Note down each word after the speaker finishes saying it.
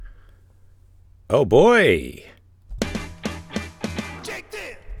Oh boy!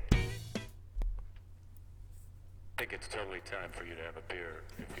 Jakethis! I think it's totally time for you to have a beer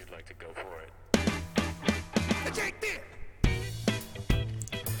if you'd like to go for it. Jakethis!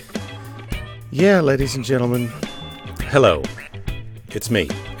 Yeah, ladies and gentlemen, hello. It's me.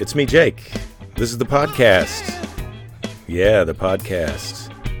 It's me, Jake. This is the podcast. Yeah, the podcast.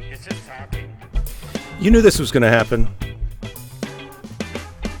 Is this talking? You knew this was going to happen.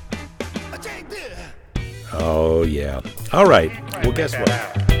 Jakethis! Oh, yeah. All right. Well, guess what?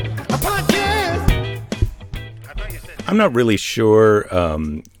 A podcast! I thought you said I'm not really sure.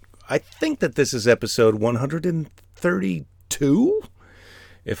 I think that this is episode 132.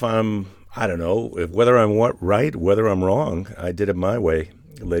 I don't know, whether I'm right, whether I'm wrong. I did it my way,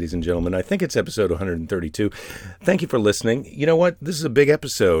 ladies and gentlemen. I think it's episode 132. Thank you for listening. You know what? This is a big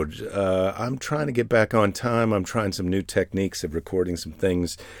episode. I'm trying to get back on time. I'm trying some new techniques of recording some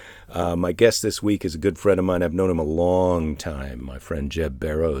things. My guest this week is a good friend of mine. I've known him a long time, my friend JEB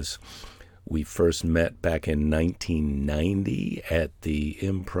Barrows. We first met back in 1990 at the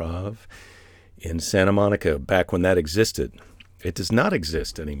Improv in Santa Monica, back when that existed. It does not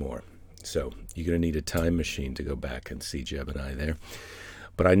exist anymore. So you're going to need a time machine to go back and see Jeb and I there.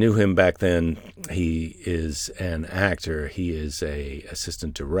 But I knew him back then. He is an actor. He is a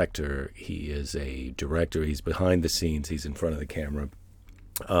assistant director. He is a director. He's behind the scenes. He's in front of the camera.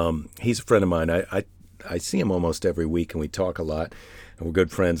 He's a friend of mine. I see him almost every week, and we talk a lot. And we're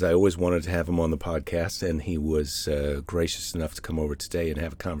good friends. I always wanted to have him on the podcast, and he was gracious enough to come over today and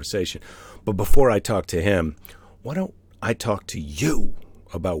have a conversation. But before I talk to him, why don't I talk to you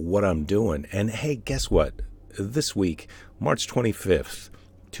about what I'm doing? And hey, guess what? This week, March 25th,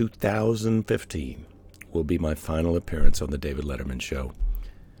 2015, will be my final appearance on the David Letterman Show.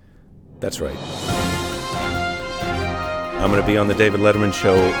 That's right. I'm going to be on the David Letterman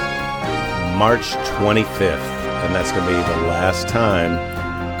Show March 25th, and that's going to be the last time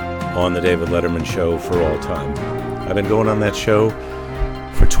on the David Letterman Show for all time. I've been going on that show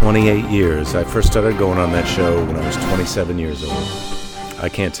for 28 years. I first started going on that show when I was 27 years old. I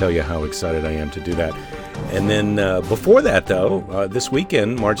can't tell you how excited I am to do that. And then before that, though, this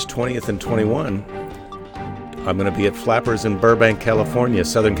weekend, March 20th and 21, I'm going to be at Flappers in Burbank, California,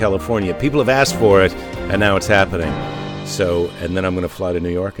 Southern California. People have asked for it, and now it's happening. So, and then I'm going to fly to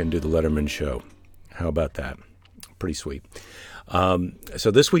New York and do the Letterman Show. How about that? Pretty sweet. So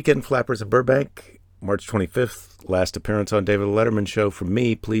this weekend, Flappers in Burbank, March 25th, last appearance on David Letterman Show from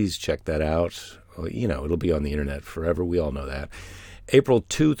me. Please check that out. You know, it'll be on the internet forever. We all know that. April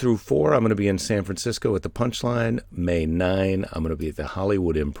 2 through 4, I'm going to be in San Francisco at the Punchline. May 9, I'm going to be at the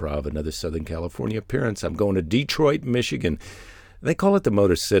Hollywood Improv, another Southern California appearance. I'm going to Detroit, Michigan. They call it the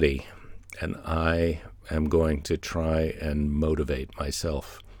Motor City, and I am going to try and motivate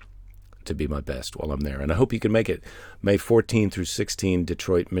myself to be my best while I'm there. And I hope you can make it. May 14 through 16,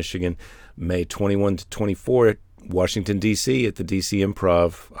 Detroit, Michigan. May 21 to 24, Washington, D.C. at the D.C.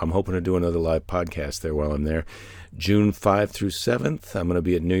 Improv. I'm hoping to do another live podcast there while I'm there. June 5 through 7th, I'm going to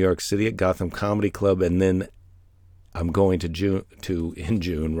be at New York City at Gotham Comedy Club. And then I'm going in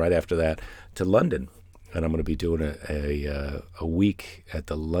June, right after that, to London. And I'm going to be doing a week at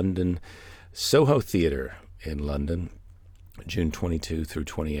the London Soho Theatre in London, June 22 through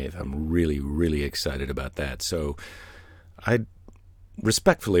 28th. I'm really, really excited about that. So I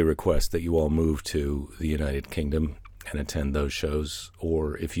respectfully request that you all move to the United Kingdom and attend those shows.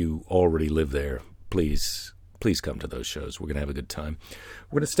 Or if you already live there, please come to those shows. We're going to have a good time.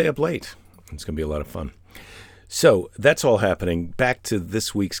 We're going to stay up late. It's going to be a lot of fun. So that's all happening. Back to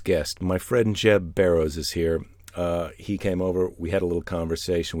this week's guest. My friend JEB Barrows is here. He came over. We had a little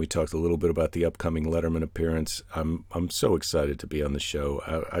conversation. We talked a little bit about the upcoming Letterman appearance. I'm so excited to be on the show.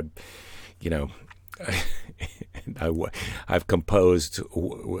 I've composed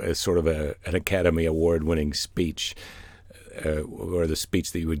sort of an Academy Award-winning speech, or the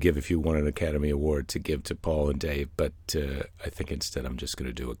speech that you would give if you won an Academy Award to give to Paul and Dave. But I think instead I'm just going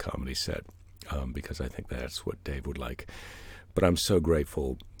to do a comedy set because I think that's what Dave would like. But I'm so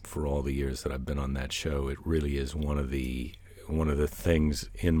grateful for all the years that I've been on that show. It really is one of the things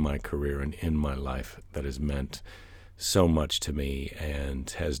in my career and in my life that has meant so much to me and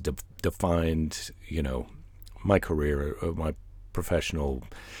has defined, my career, my professional,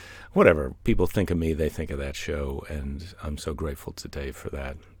 whatever. People think of me, they think of that show, and I'm so grateful to Dave for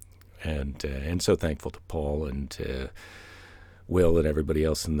that, and so thankful to Paul and Will and everybody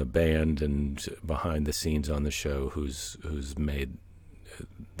else in the band and behind the scenes on the show who's made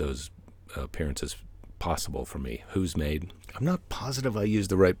those appearances possible for me. I'm not positive I used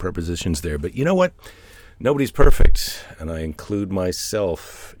the right prepositions there, but you know what? Nobody's perfect, and I include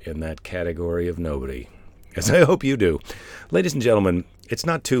myself in that category of nobody, as I hope you do. Ladies and gentlemen, it's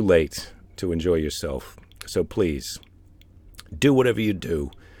not too late to enjoy yourself, so please, do whatever you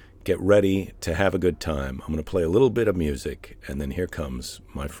do. Get ready to have a good time. I'm going to play a little bit of music, and then here comes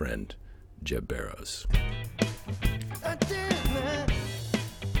my friend, JEB Barrows. I did, man.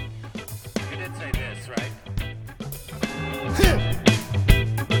 You did say this, right?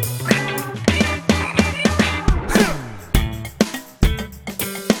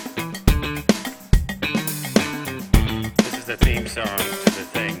 This is the theme song to the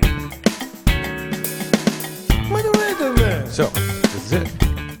thing. So, this is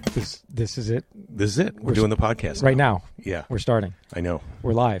it. This is it. This is it. We're doing the podcast Right now. Yeah, We're starting. I know.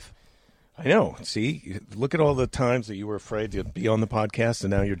 We're live. I know. See, look at all the times that you were afraid to be on the podcast,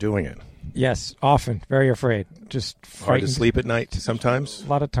 and now you're doing it. Yes, often. Very afraid. Just Hard frightened. to sleep at night sometimes. A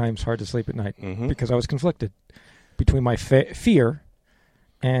lot of times hard to sleep at night Mhm. because I was conflicted between my fear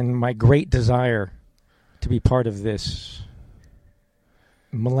and my great desire to be part of this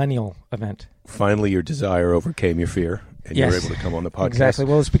millennial event. Finally, your desire overcame your fear, and you were Yes. able to come on the podcast. Exactly.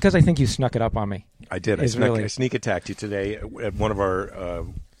 Well, it's because I think you snuck it up on me. I did. I It's really- sneak attacked you today at one of our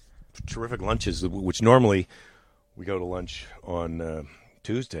terrific lunches, which normally we go to lunch on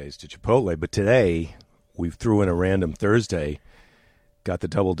Tuesdays to Chipotle, but today we threw in a random Thursday, got the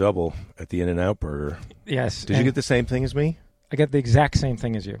double-double at the In-N-Out Burger. Yes. Did you get the same thing as me? I got the exact same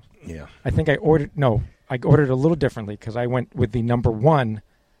thing as you. Yeah. I think I ordered a little differently because I went with the number one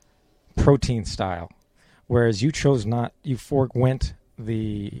protein style, whereas you chose not. You went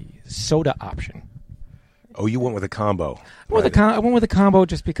the soda option. Oh, you went with a combo. I went with a combo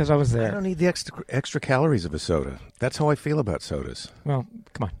just because I was I there. don't need the extra calories of a soda. That's how I feel about sodas. Well,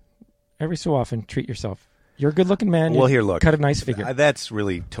 come on. Every so often, treat yourself. You're a good-looking man. Well, You here, look. Cut a nice figure. That's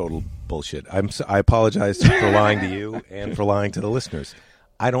really total bullshit. I apologize for lying to you and for lying to the listeners.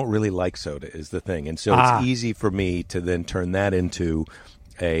 I don't really like soda is the thing. And so it's easy for me to then turn that into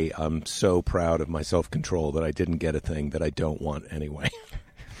I'm so proud of my self-control that I didn't get a thing that I don't want anyway.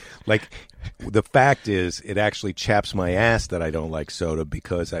 Like, the fact is, it actually chaps my ass that I don't like soda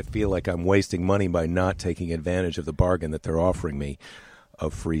because I feel like I'm wasting money by not taking advantage of the bargain that they're offering me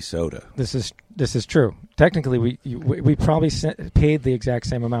of free soda. This is true. Technically, we probably paid the exact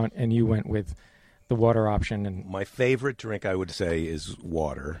same amount, and you went with the water option. And My favorite drink, I would say, is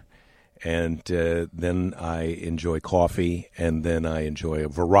water. And then I enjoy coffee, and then I enjoy a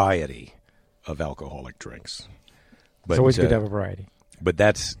variety of alcoholic drinks. But, it's always good to have a variety. But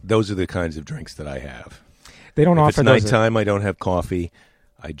those are the kinds of drinks that I have. They don't If offer it's those. nighttime, I don't have coffee.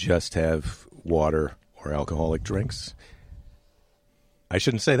 I just have water or alcoholic drinks. I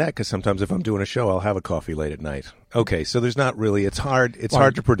shouldn't say that because sometimes if I'm doing a show, I'll have a coffee late at night. Okay, so there's not really. It's hard. It's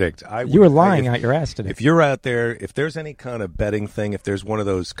hard to predict. You were lying out your ass today. If you're out there, if there's any kind of betting thing, if there's one of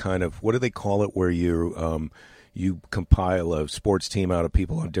those kind of what do they call it, where you compile a sports team out of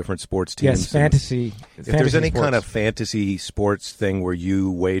people on different sports teams. Yes, fantasy. If there's any sports. kind of fantasy sports thing where you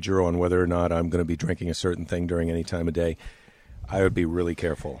wager on whether or not I'm going to be drinking a certain thing during any time of day, I would be really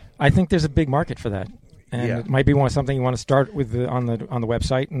careful. I think there's a big market for that, and Yeah. it might be something you want to start with on the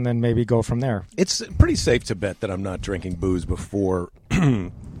website, and then maybe go from there. It's pretty safe to bet that I'm not drinking booze before,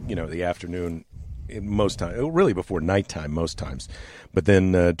 the afternoon. Most times, really before nighttime, most times. But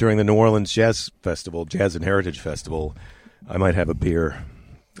then during the New Orleans Jazz and Heritage Festival, I might have a beer.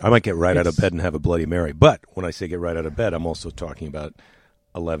 I might get right out of bed and have a Bloody Mary. But when I say get right out of bed, I'm also talking about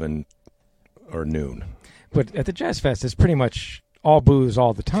 11 or noon. But at the Jazz Fest, it's pretty much all booze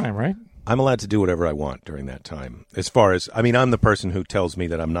all the time, right? I'm allowed to do whatever I want during that time. As far as, I'm the person who tells me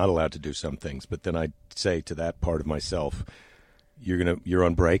that I'm not allowed to do some things, but then I say to that part of myself, you're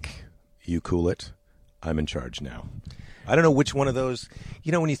on break, you cool it, I'm in charge now. I don't know which one of those,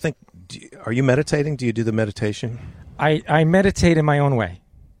 when you think, are you meditating? Do you do the meditation? I meditate in my own way.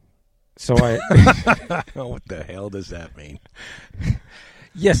 So I What the hell does that mean?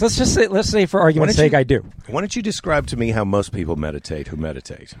 yes, let's say for argument's sake, I do. Why don't you describe to me how most people meditate who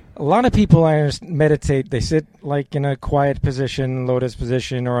meditate? A lot of people meditate. They sit like in a quiet position, lotus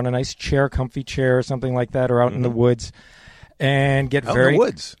position, or on a nice chair, comfy chair, or something like that, or out in the woods, and get Out very. in the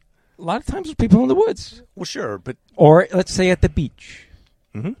woods. A lot of times, with people in the woods, Well, sure, but or let's say at the beach.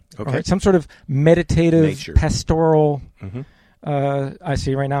 okay. All right, some sort of meditative, Nature. pastoral. Mhm. I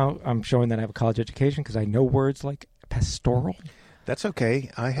see right now. I'm showing that I have a college education because I know words like pastoral. That's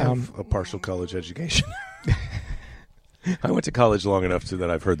okay. I have a partial college education. I went to college long enough so that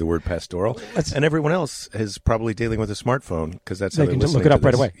I've heard the word pastoral, and everyone else is probably dealing with a smartphone because that's how They they're can just listening look it to up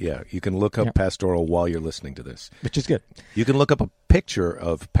right this. away. Yeah, you can look up Yeah. pastoral while you're listening to this. Which is good. You can look up a picture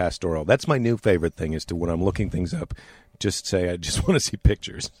of pastoral. That's my new favorite thing is to when I'm looking things up, just say I just want to see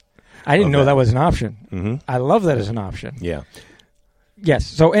pictures. I didn't Of know that. that was an option. Mm-hmm. I love that as an option. Yeah. Yes.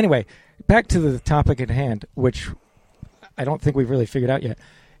 So anyway, back to the topic at hand, which I don't think we've really figured out yet.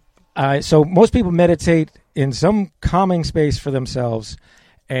 So most people meditate in some calming space for themselves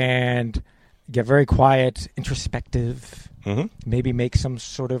and get very quiet, introspective, Mm-hmm. maybe make some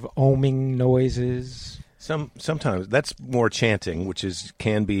sort of oming noises. Sometimes that's more chanting, which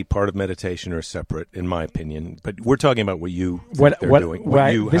can be part of meditation or separate, in my opinion. But we're talking about what you think they're doing.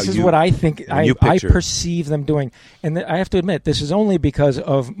 This is what I think I picture. perceive them doing. And I have to admit, this is only because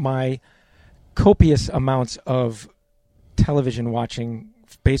of my copious amounts of television watching,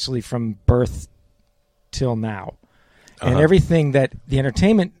 basically from birth till now. And everything that the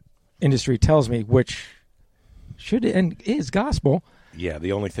entertainment industry tells me, which should and is gospel. Yeah,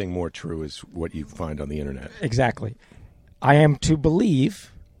 the only thing more true is what you find on the internet. Exactly. I am to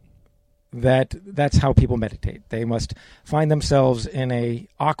believe that that's how people meditate. They must find themselves in a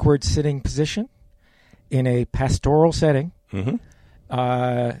awkward sitting position, in a pastoral setting, Mm-hmm.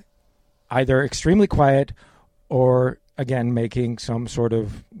 either extremely quiet or, again, making some sort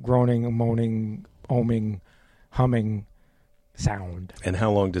of groaning, moaning, oming, humming sound. And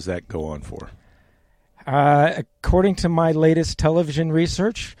how long does that go on for? According to my latest television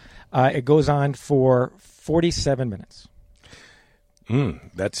research, it goes on for 47 minutes.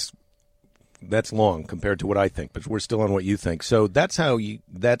 That's long compared to what I think, but we're still on what you think. So that's how you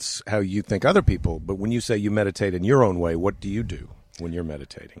think other people. But when you say you meditate in your own way, what do you do when you're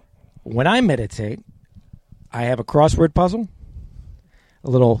meditating? When I meditate, I have a crossword puzzle, a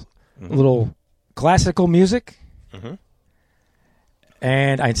little classical music,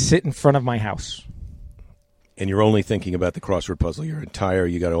 and I sit in front of my house. And you're only thinking about the crossword puzzle.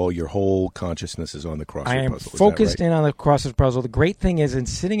 Your whole consciousness is on the crossword puzzle. I am Is that focused right? in on the crossword puzzle. The great thing is, in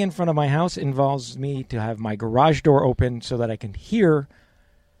sitting in front of my house involves me to have my garage door open so that I can hear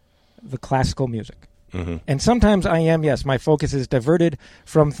the classical music. Mm-hmm. And sometimes my focus is diverted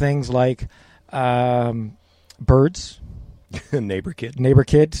from things like birds, Neighbor kid. neighbor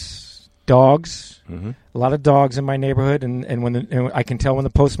kids, dogs. Mm-hmm. A lot of dogs in my neighborhood, and and I can tell when the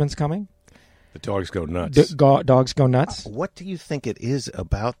postman's coming. The dogs go nuts. Dogs go nuts. What do you think it is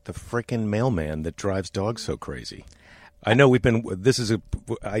about the frickin' mailman that drives dogs so crazy? I know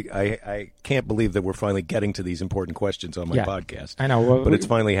I can't believe that we're finally getting to these important questions on my podcast. I know. But it's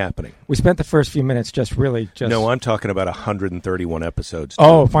finally happening. We spent the first few minutes just. No, I'm talking about 131 episodes.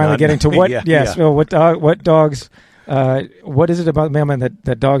 Oh, finally getting to what? Yeah, yes. yeah. Well, what dogs? What is it about mailmen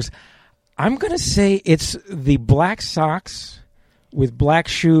that dogs? I'm going to say it's the black socks with black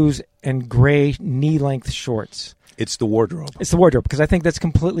shoes and gray knee-length shorts. It's the wardrobe. It's the wardrobe, because I think that's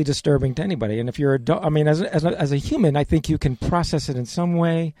completely disturbing to anybody. And if you're a dog, I mean, as a human, I think you can process it in some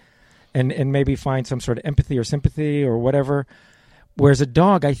way, and maybe find some sort of empathy or sympathy or whatever. Whereas a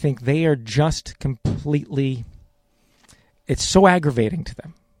dog, I think they are just completely. It's so aggravating to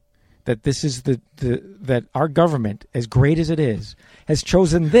them that this is that our government, as great as it is, has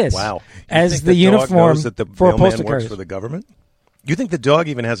chosen this as the uniform that the for a mailman postal works carrier. for the government. You think the dog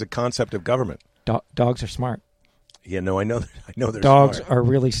even has a concept of government? Dogs are smart. Yeah, no, I know they're Dogs smart. are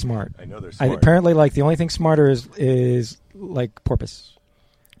really smart. I know they're smart. Apparently, like the only thing smarter is like porpoise.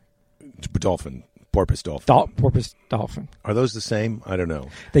 Dolphin, porpoise dolphin. Porpoise dolphin. Are those the same? I don't know.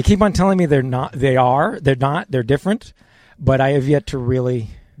 They keep on telling me they're not. They are. They're not. They're different. But I have yet to really.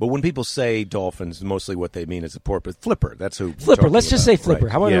 But when people say dolphins, mostly what they mean is a porpoise. Flipper. That's who. Flipper. Let's just say flipper.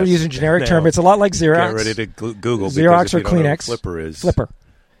 Right. How about Yes. we use a generic Now, term? It's a lot like Xerox. Get ready to Google Xerox because if or you don't know what Kleenex. Flipper is Flipper.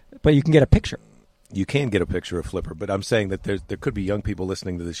 But you can get a picture. You can get a picture of Flipper, but I'm saying that there could be young people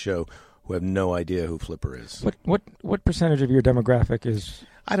listening to this show who have no idea who Flipper is. What percentage of your demographic is?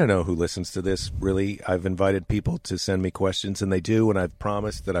 I don't know who listens to this, really. I've invited people to send me questions, and they do, and I've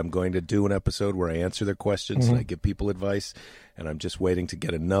promised that I'm going to do an episode where I answer their questions and I give people advice, and I'm just waiting to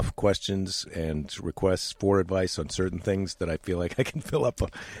get enough questions and requests for advice on certain things that I feel like I can fill up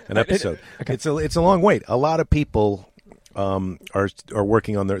an episode. Okay. It's a long wait. A lot of people are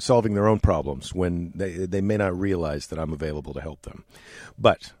working on solving their own problems when they may not realize that I'm available to help them.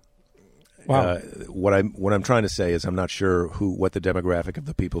 But Wow. What I'm trying to say is I'm not sure what the demographic of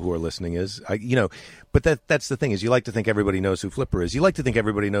the people who are listening is. But that's the thing is you like to think everybody knows who Flipper is. You like to think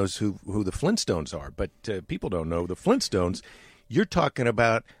everybody knows who the Flintstones are, but people don't know the Flintstones. You're talking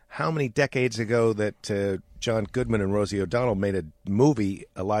about how many decades ago that John Goodman and Rosie O'Donnell made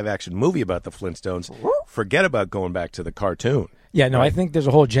a live-action movie about the Flintstones. Forget about going back to the cartoon. Yeah, no, Right. I think there's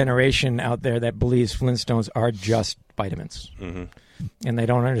a whole generation out there that believes Flintstones are just vitamins. Mm-hmm. And they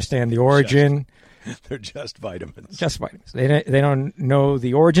don't understand the origin. They're just vitamins. Just vitamins. They don't know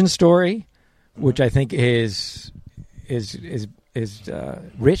the origin story, which I think is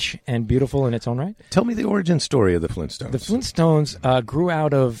rich and beautiful in its own right. Tell me the origin story of the Flintstones. The Flintstones grew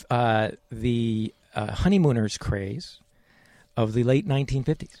out of the honeymooners craze of the late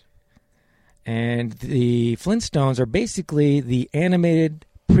 1950s. And the Flintstones are basically the animated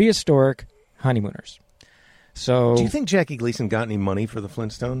prehistoric honeymooners. So, do you think Jackie Gleason got any money for the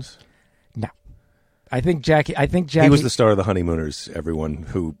Flintstones? No. I think Jackie. He was the star of the Honeymooners, everyone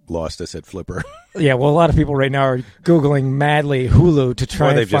who lost us at Flipper. Yeah, well, a lot of people right now are Googling madly Hulu to try Or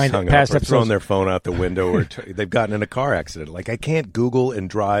and they've just find hung past up or episodes. thrown their phone out the window, or they've gotten in a car accident. Like, I can't Google and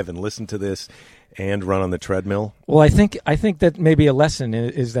drive and listen to this and run on the treadmill. Well, I think that maybe a lesson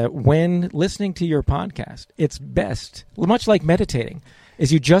is that when listening to your podcast, it's best, much like meditating,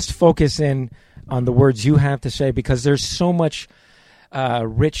 is you just focus in on the words you have to say, because there's so much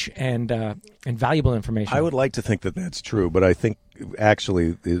rich and valuable information. I would like to think that that's true, but I think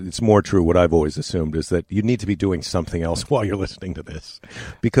actually it's more true. What I've always assumed is that you need to be doing something else while you're listening to this,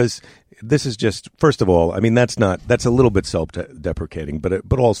 because this is just, first of all, I mean, that's a little bit self-deprecating,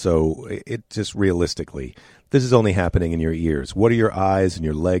 but also it just realistically, this is only happening in your ears. What are your eyes and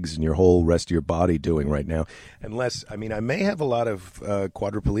your legs and your whole rest of your body doing right now? Unless, I mean, I may have a lot of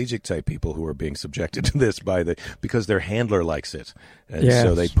quadriplegic type people who are being subjected to this because their handler likes it, and Yes.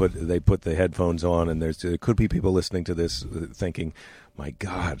 so they put the headphones on, and there could be people listening to this thinking, "My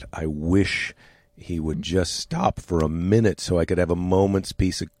God, I wish he would just stop for a minute so I could have a moment's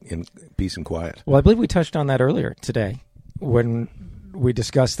peace and quiet." Well, I believe we touched on that earlier today when we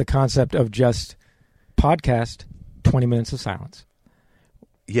discussed the concept of just podcast 20 minutes of silence.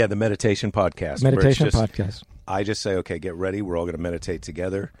 Yeah, the meditation podcast. Meditation where it's just, podcast. I just say, okay, get ready. We're all going to meditate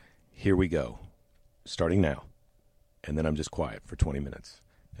together. Here we go. Starting now. And then I'm just quiet for 20 minutes.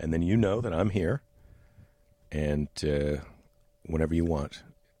 And then you know that I'm here. And whenever you want,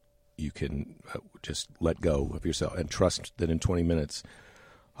 you can just let go of yourself and trust that in 20 minutes,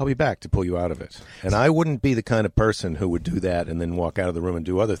 I'll be back to pull you out of it. And I wouldn't be the kind of person who would do that and then walk out of the room and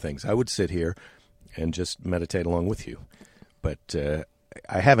do other things. I would sit here and just meditate along with you. But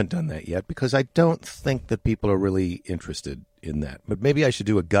I haven't done that yet because I don't think that people are really interested in that. But maybe I should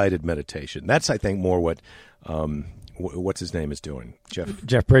do a guided meditation. That's, I think, more what what's his name is doing.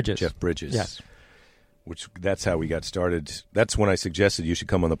 Jeff Bridges. Jeff Bridges. Yes. That's how we got started. That's when I suggested you should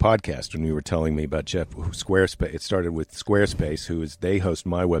come on the podcast, when you were telling me about Jeff Squarespace. It started with Squarespace, they host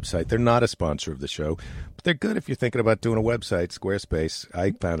my website. They're not a sponsor of the show, but they're good if you're thinking about doing a website. Squarespace,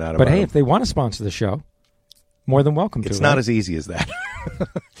 I found out about But hey, them. if they want to sponsor the show, more than welcome to. It's not as easy as that.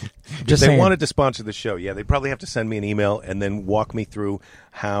 If Just they saying. wanted to sponsor the show, yeah, they'd probably have to send me an email and then walk me through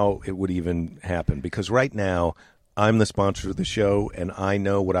how it would even happen. Because right now, I'm the sponsor of the show, and I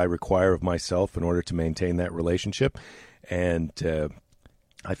know what I require of myself in order to maintain that relationship. And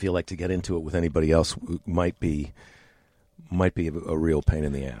I feel like to get into it with anybody else might be a real pain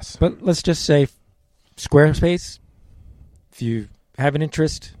in the ass. But let's just say Squarespace, if you have an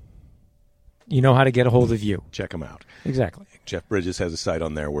interest, you know how to get a hold of you. Check them out. Exactly. Jeff Bridges has a site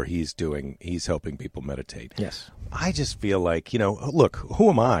on there where he's helping people meditate. Yes. I just feel like, look, who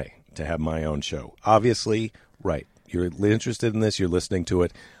am I to have my own show? Obviously, right. You're interested in this. You're listening to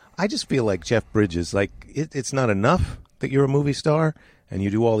it. I just feel like Jeff Bridges, it's not enough that you're a movie star and you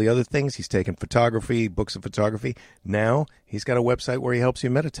do all the other things. He's taken photography, books of photography. Now he's got a website where he helps you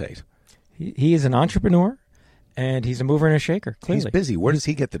meditate. He is an entrepreneur, and he's a mover and a shaker, clearly. He's busy. Where does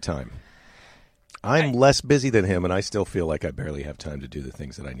he get the time? I'm less busy than him, and I still feel like I barely have time to do the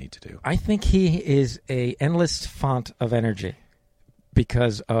things that I need to do. I think he is a endless font of energy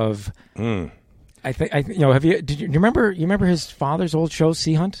because of... I think did you remember his father's old show,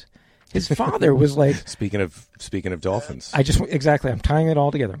 Sea Hunt? His father was like... Speaking of dolphins. I'm tying it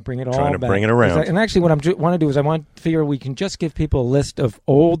all together. Bring it all Trying to back. bring it around. And actually what I want to do is I want to figure we can just give people a list of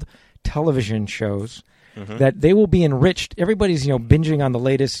old television shows that they will be enriched. Everybody's, binging on the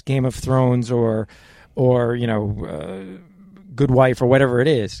latest Game of Thrones or Good Wife or whatever it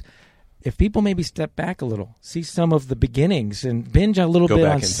is. If people maybe step back a little, see some of the beginnings and binge a little bit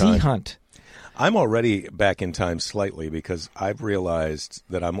on Sea Hunt. I'm already back in time slightly because I've realized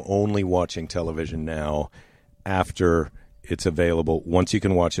that I'm only watching television now after it's available. Once you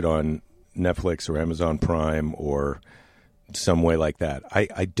can watch it on Netflix or Amazon Prime or some way like that.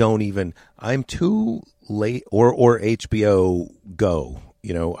 I'm too late, or HBO Go.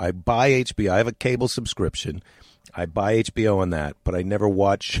 I buy HBO. I have a cable subscription. I buy HBO on that, but I never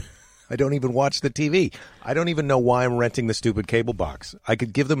watch. I don't even watch the TV. I don't even know why I'm renting the stupid cable box. I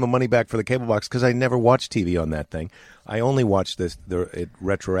could give them the money back for the cable box because I never watch TV on that thing. I only watch it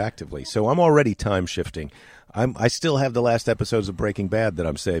retroactively. So I'm already time shifting. I still have the last episodes of Breaking Bad that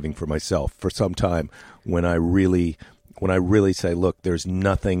I'm saving for myself for some time when I really say, look, there's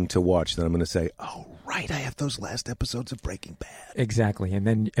nothing to watch. Then I'm going to say, oh, right, I have those last episodes of Breaking Bad. Exactly,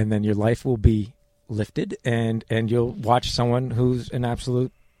 and then your life will be lifted, and you'll watch someone who's an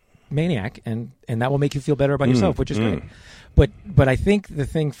absolute maniac, and that will make you feel better about yourself, which is great. But I think the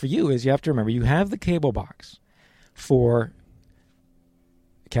thing for you is you have to remember you have the cable box for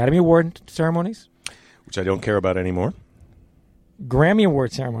Academy Award ceremonies, which I don't care about anymore. Grammy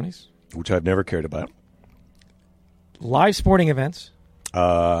Award ceremonies, which I've never cared about. Live sporting events.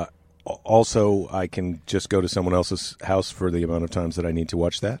 Also, I can just go to someone else's house for the amount of times that I need to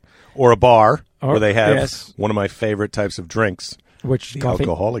watch that, or a bar where they have one of my favorite types of drinks. Which the coffee?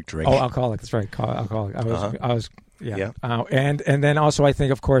 Alcoholic drink? Oh, alcoholic. That's right. Alcoholic. I was. And then also I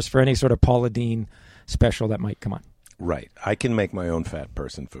think, of course, for any sort of Paula Deen special that might come on. Right. I can make my own fat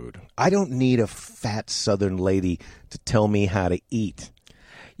person food. I don't need a fat Southern lady to tell me how to eat.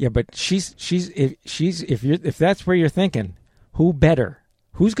 Yeah, but if that's where you're thinking, who better?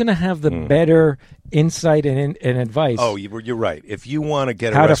 Who's going to have the better insight and advice? Oh, you're right. If you want to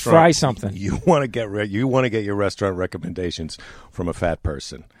get how a to restaurant, fry something, you want to get your restaurant recommendations from a fat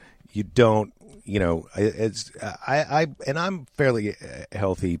person. You don't. I'm fairly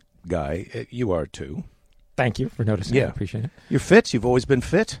healthy guy. You are too. Thank you for noticing. Yeah, I appreciate it. You're fit. You've always been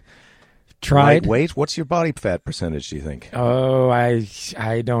fit. Tried. Lightweight. What's your body fat percentage, do you think? Oh, I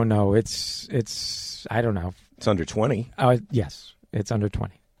don't know. It's I don't know. It's under 20. Yes, it's under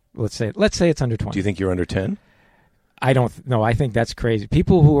 20. Let's say it's under 20. Do you think you're under 10? I don't know. I think that's crazy.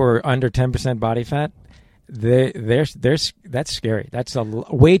 People who are under 10% body fat, that's scary. That's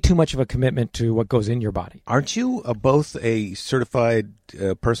way too much of a commitment to what goes in your body. Aren't you both a certified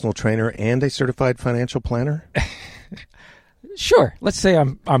personal trainer and a certified financial planner? Sure. Let's say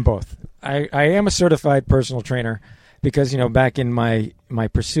I'm both. I am a certified personal trainer because, back in my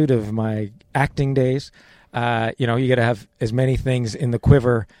pursuit of my acting days, you got to have as many things in the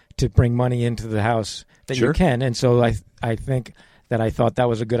quiver to bring money into the house that you can. And so I think that I thought that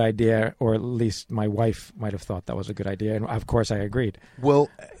was a good idea, or at least my wife might have thought that was a good idea. And of course I agreed. Well,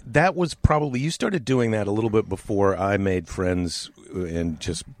 that was probably, you started doing that a little bit before I made friends. And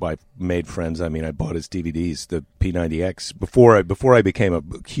just by made friends, I mean I bought his DVDs, the P90X, before I became a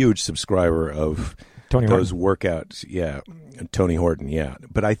huge subscriber of those workouts. Yeah, Tony Horton. Yeah,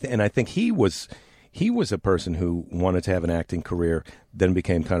 but I think he was a person who wanted to have an acting career, then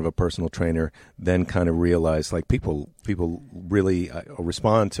became kind of a personal trainer, then kind of realized like people really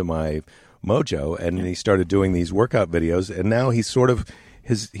respond to my mojo, and he started doing these workout videos, and now he's sort of.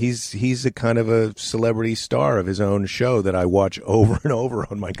 He's a kind of a celebrity star of his own show that I watch over and over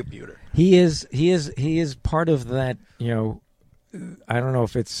on my computer. He is part of that. I don't know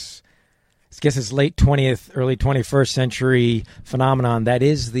if I guess it's late 20th, early 21st century phenomenon that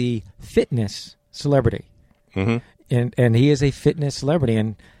is the fitness celebrity, and he is a fitness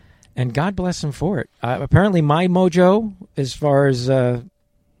celebrity, and God bless him for it. Apparently, my mojo as far as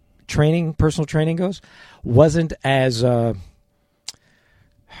personal training goes, wasn't as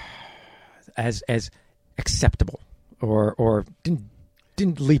acceptable or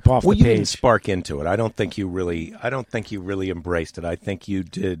didn't leap off the page. Well, you didn't spark into it. I don't think you really embraced it. I think you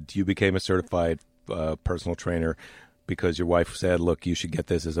did. You became a certified personal trainer because your wife said, "Look, you should get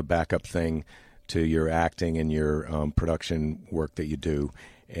this as a backup thing to your acting and your production work that you do."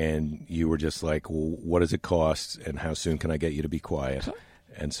 And you were just like, "Well, what does it cost, and how soon can I get you to be quiet?"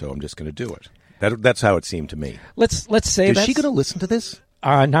 And so I'm just going to do it. That's how it seemed to me. Let's say is she going to listen to this?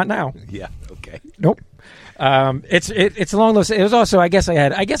 Not now. Yeah. Okay. Nope. It's along those. It was also. I guess I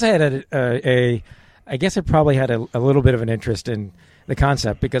probably had a little bit of an interest in the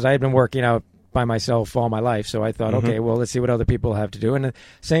concept because I had been working out by myself all my life. So I thought, okay, well, let's see what other people have to do. And the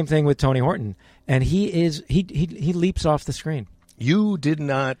same thing with Tony Horton. And he leaps off the screen. You did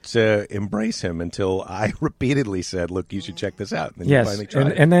not embrace him until I repeatedly said, "Look, you should check this out." And yes, you finally tried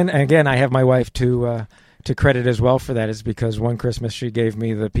it. And then again, I have my wife to credit as well for that. Is because one Christmas she gave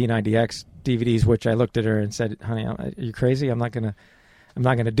me the P90X DVDs, which I looked at her and said, "Honey, are you crazy? I'm not gonna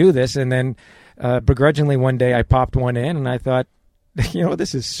do this." And then begrudgingly one day I popped one in, and I thought,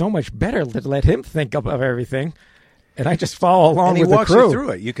 this is so much better to let him think of everything. And I just follow along with the crew. And he walks you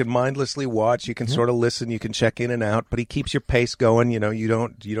through it. You can mindlessly watch. You can sort of listen. You can check in and out. But he keeps your pace going. You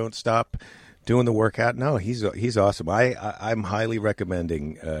don't stop doing the workout. No, he's awesome. I'm highly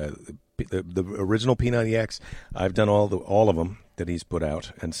recommending the original P90X. I've done all of them that he's put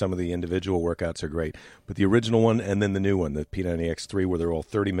out, and some of the individual workouts are great. But the original one and then the new one, the P90X3, where they're all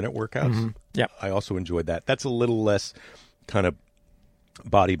 30-minute workouts. Mm-hmm. Yeah, I also enjoyed that. That's a little less kind of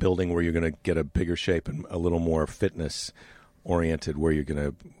bodybuilding, where you're going to get a bigger shape, and a little more fitness oriented, where you're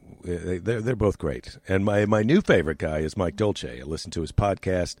going to. They're both great. And my new favorite guy is Mike Dolce. I listen to his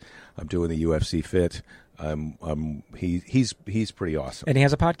podcast. I'm doing the UFC Fit. He's pretty awesome. And he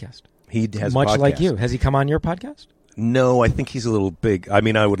has a podcast. He has much a podcast. like you. Has he come on your podcast? No, I think he's a little big. I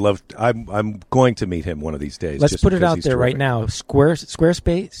mean, I would love. I'm going to meet him one of these days. Let's just put it because out he's there right terrific. now.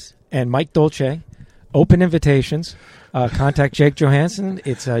 Squarespace and Mike Dolce, open invitations. Contact Jake Johansson.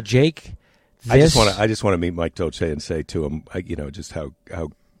 It's Jake. I just want to meet Mike Dolce and say to him, just how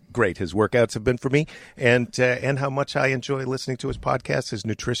great his workouts have been for me, and how much I enjoy listening to his podcast, his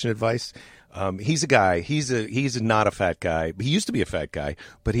nutrition advice. He's a guy. He's not a fat guy. He used to be a fat guy,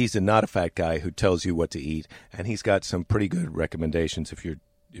 but he's not a fat guy who tells you what to eat, and he's got some pretty good recommendations if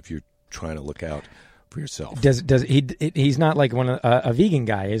you're trying to look out for yourself. Does he? He's not like a vegan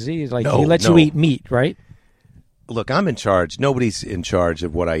guy, is he? Like No, he lets no. you eat meat, right? Look, I'm in charge. Nobody's in charge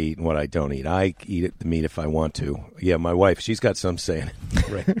of what I eat and what I don't eat. I eat the meat if I want to. Yeah, my wife, she's got some saying,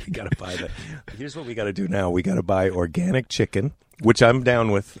 right, we got to buy that. Here's what we got to do now. We got to buy organic chicken, which I'm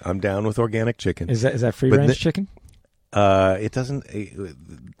down with. I'm down with organic chicken. Is that free range chicken? It doesn't.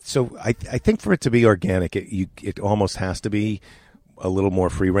 So I think for it to be organic, it almost has to be a little more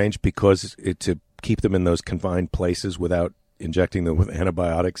free range, because to keep them in those confined places without injecting them with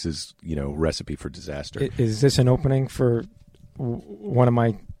antibiotics is, recipe for disaster. Is this an opening for one of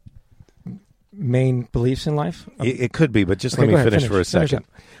my main beliefs in life? It could be, but just Okay, let me go ahead, finish for a finish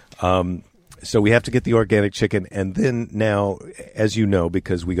second. So we have to get the organic chicken, and then now, as you know,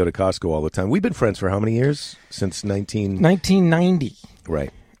 because we go to Costco all the time, we've been friends for how many years? Since 1990.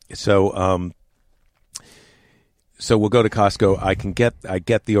 Right. So we'll go to Costco. I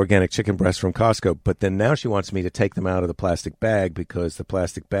get the organic chicken breast from Costco, but then now she wants me to take them out of the plastic bag, because the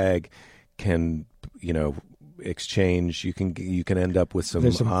plastic bag can, exchange. You can end up with some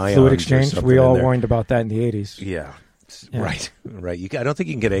There's some ions fluid or exchange. something We in all there. warned about that in the 80s. Yeah. Yeah. Right. I don't think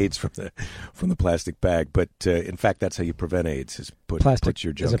you can get AIDS from the plastic bag, but in fact, that's how you prevent AIDS: is put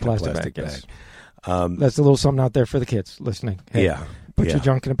your junk in a plastic bag. Yes. That's a little something out there for the kids listening. Hey, Yeah. put Yeah. your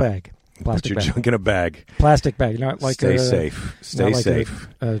junk in a bag. Put your junk in a bag. Plastic bag, not like Stay a, safe. Stay not like safe.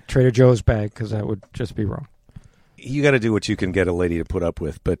 A Trader Joe's bag, because that would just be wrong. You got to do what you can get a lady to put up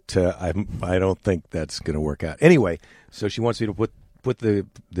with, but I don't think that's going to work out. Anyway, so she wants me to put the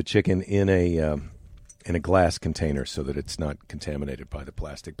chicken in a glass container so that it's not contaminated by the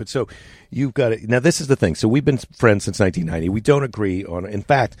plastic. But so you've got it. Now, this is the thing. So we've been friends since 1990. We don't agree on. In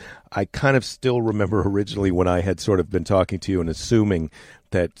fact, I kind of still remember originally when I had sort of been talking to you and assuming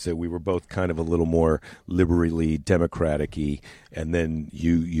that we were both kind of a little more liberally democratic-y, and then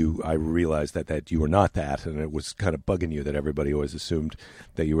I realized that you were not that, and it was kind of bugging you that everybody always assumed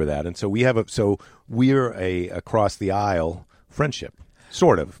that you were that. And so we're a across the aisle friendship.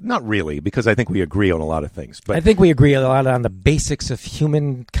 Sort of. Not really, because I think we agree on a lot of things. But I think we agree a lot on the basics of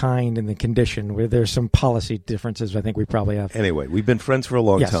humankind and the condition, where there's some policy differences I think we probably have. Anyway, we've been friends for a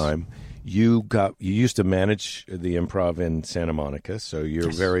long Yes. time. You used to manage the Improv in Santa Monica, so you're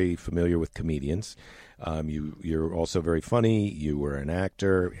Yes. very familiar with comedians. You're also very funny. You were an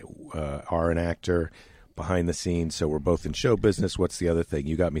actor, are an actor behind the scenes, so we're both in show business. What's the other thing?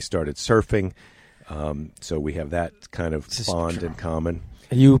 You got me started surfing, so we have that kind of bond in common.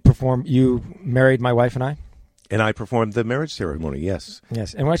 You married my wife and I? And I performed the marriage ceremony, yes.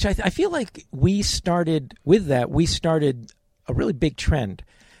 Yes, and which I feel like we started a really big trend,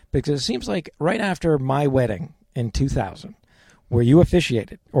 because it seems like right after my wedding in 2000, where you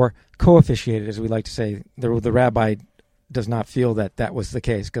officiated, or co-officiated, as we like to say, the rabbi does not feel that was the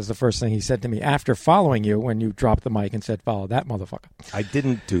case, because the first thing he said to me after following you, when you dropped the mic and said, "Follow that motherfucker." I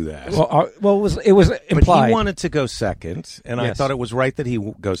didn't do that. Well, it was implied. But he wanted to go second, and I Yes. thought it was right that he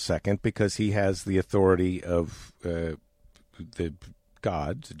goes second, because he has the authority of the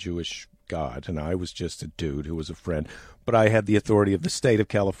God, the Jewish God, and I was just a dude who was a friend. But I had the authority of the state of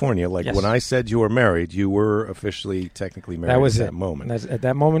California. Like, Yes. when I said you were married, you were officially, technically married That was at it. that moment. At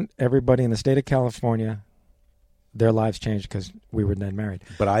that moment, everybody in the state of California, their lives changed because we were then married.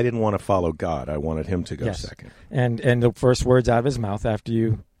 But I didn't want to follow God. I wanted him to go Yes. second. And the first words out of his mouth after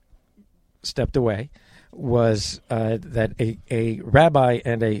you stepped away was that a rabbi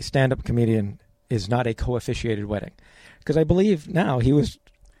and a stand-up comedian is not a co-officiated wedding. Because I believe now he was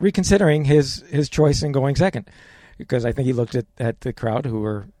reconsidering his choice in going second. Because I think he looked at the crowd, who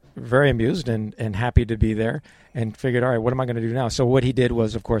were very amused and happy to be there, and figured, all right, what am I going to do now? So what he did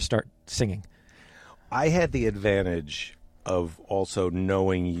was, of course, start singing. I had the advantage of also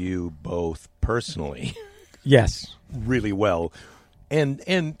knowing you both personally Yes. really well, and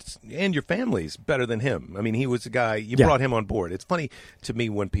your families better than him. I mean, he was a guy, you Yeah. brought him on board. It's funny to me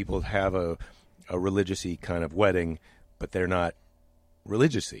when people have a religious-y kind of wedding, but they're not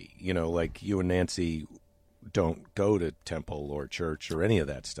religious-y. You know, like you and Nancy don't go to temple or church or any of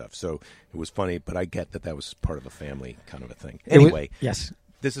that stuff. So it was funny, but I get that was part of a family kind of a thing. Anyway, yes.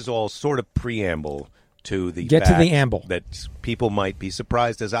 this is all sort of preamble to the Get to the fact amble. that people might be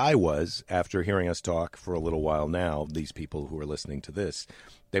surprised, as I was after hearing us talk for a little while now. These people who are listening to this,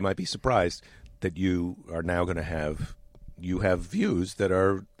 they might be surprised that you are now going to have views that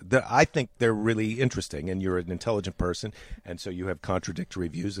I think they're really interesting, and you're an intelligent person, and so you have contradictory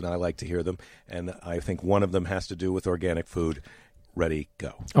views, and I like to hear them. And I think one of them has to do with organic food. Ready,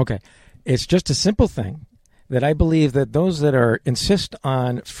 go. Okay. It's just a simple thing that I believe that those that insist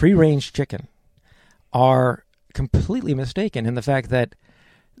on free-range chicken are completely mistaken in the fact that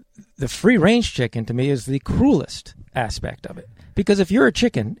the free-range chicken, to me, is the cruelest aspect of it. Because if you're a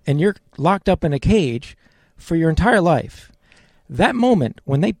chicken and you're locked up in a cage for your entire life, that moment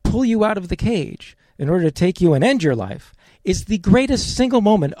when they pull you out of the cage in order to take you and end your life is the greatest single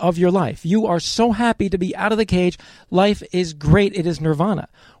moment of your life. You are so happy to be out of the cage. Life is great. It is nirvana.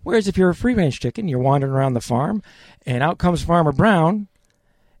 Whereas if you're a free-range chicken, you're wandering around the farm, and out comes Farmer Brown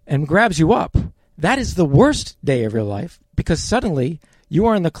and grabs you up. That is the worst day of your life, because suddenly you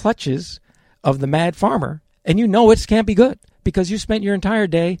are in the clutches of the mad farmer, and you know it can't be good because you spent your entire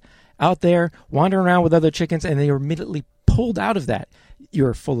day out there wandering around with other chickens, and they are immediately pulled out of that.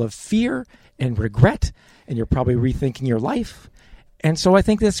 You're full of fear and regret, and you're probably rethinking your life. And so I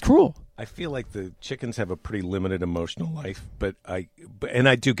think that's cruel. I feel like the chickens have a pretty limited emotional life, but I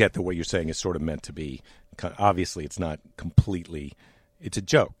do get that what you're saying is sort of meant to be. Obviously, it's not completely. It's a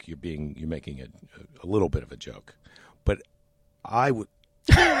joke. You're making it a little bit of a joke, but I would.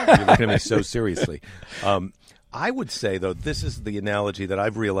 You're looking at me so seriously. I would say, though, this is the analogy that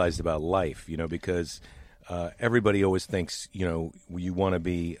I've realized about life. You know, because everybody always thinks, you know, you want to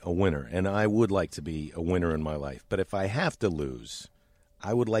be a winner, and I would like to be a winner in my life. But if I have to lose,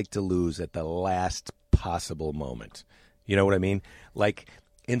 I would like to lose at the last possible moment. You know what I mean? Like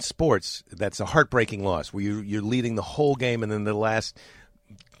in sports, that's a heartbreaking loss where you're leading the whole game, and then the last,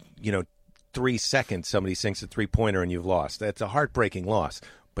 3 seconds, somebody sinks a three-pointer and you've lost. That's a heartbreaking loss.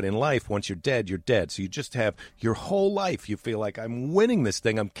 But in life, once you're dead, you're dead. So you just have your whole life. You feel like, I'm winning this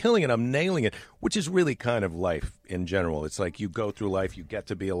thing. I'm killing it. I'm nailing it, which is really kind of life in general. It's like you go through life, you get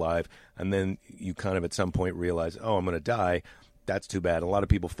to be alive, and then you kind of at some point realize, oh, I'm going to die. That's too bad. A lot of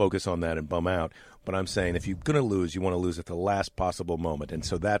people focus on that and bum out. But I'm saying if you're going to lose, you want to lose at the last possible moment. And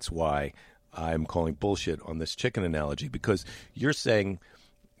so that's why I'm calling bullshit on this chicken analogy, because you're saying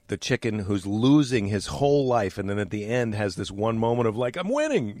the chicken who's losing his whole life and then at the end has this one moment of like, I'm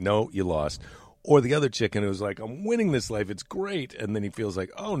winning. No, you lost. Or the other chicken who's like, I'm winning this life. It's great. And then he feels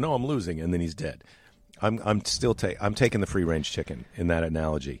like, oh, no, I'm losing. And then he's dead. I'm still I'm taking the free range chicken in that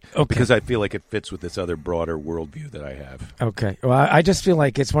analogy, okay, because I feel like it fits with this other broader worldview that I have. Okay. Well, I just feel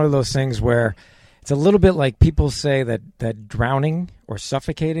like it's one of those things where it's a little bit like people say that drowning or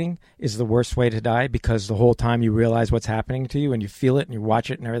suffocating is the worst way to die, because the whole time you realize what's happening to you and you feel it and you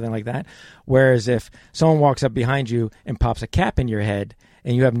watch it and everything like that. Whereas if someone walks up behind you and pops a cap in your head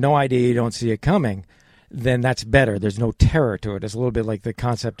and you have no idea, you don't see it coming, then that's better. There's no terror to it. It's a little bit like the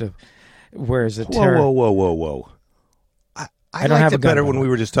concept of, whereas the terror. Whoa. I don't have liked a it better gun, when we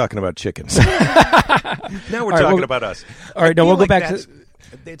were just talking about chickens. Now we're talking about us. All right, no, we'll go back to.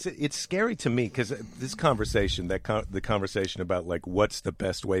 It's scary to me because this conversation, the conversation about like what's the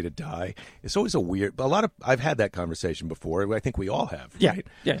best way to die, it's always a weird. I've had that conversation before. I think we all have. Yeah, right?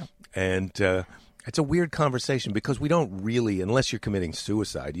 yeah. And it's a weird conversation because we don't really, unless you're committing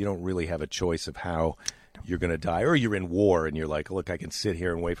suicide, you don't really have a choice of how you're going to die. Or you're in war and you're like, look, I can sit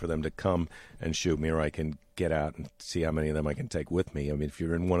here and wait for them to come and shoot me, or I can get out and see how many of them I can take with me. I mean, if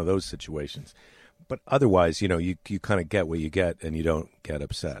you're in one of those situations. But otherwise, you kind of get what you get and you don't get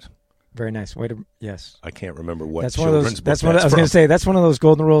upset. Very nice. Yes. I can't remember what that's one of those. That's what I was going to say. That's one of those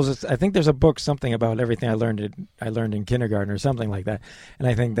golden rules. I think there's a book, something about everything I learned in kindergarten or something like that. And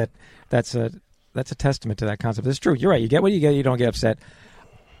I think that's a testament to that concept. It's true. You're right. You get what you get. You don't get upset.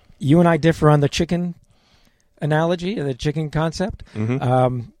 You and I differ on the chicken analogy, the chicken concept.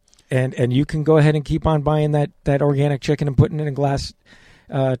 Mm-hmm. And you can go ahead and keep on buying that organic chicken and putting it in glass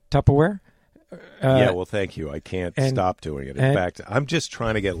Tupperware. Yeah, well, thank you. I can't stop doing it. In fact, I'm just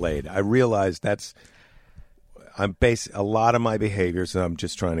trying to get laid. I realize a lot of my behaviors, I'm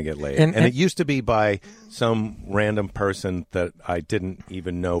just trying to get laid. And And it used to be by some random person that I didn't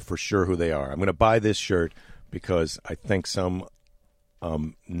even know for sure who they are. I'm going to buy this shirt because I think some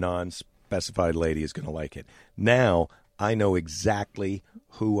non-specified lady is going to like it. Now I know exactly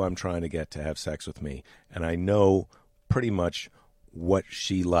who I'm trying to get to have sex with me, and I know pretty much what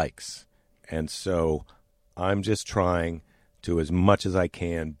she likes. And so I'm just trying to, as much as I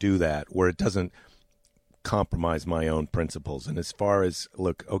can, do that where it doesn't compromise my own principles. And as far as,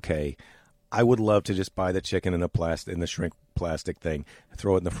 look, okay, I would love to just buy the chicken in the shrink plastic thing,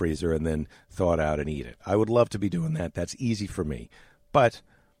 throw it in the freezer, and then thaw it out and eat it. I would love to be doing that. That's easy for me. But,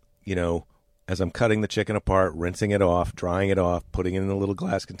 you know, as I'm cutting the chicken apart, rinsing it off, drying it off, putting it in a little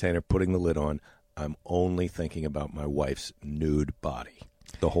glass container, putting the lid on, I'm only thinking about my wife's nude body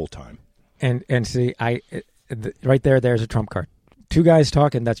the whole time. And see, right there's a trump card. Two guys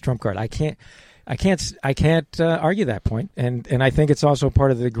talking, that's trump card. I can't argue that point. And I think it's also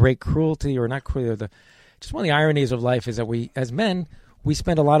part of the great cruelty, or not cruelty, just one of the ironies of life is that we, as men, we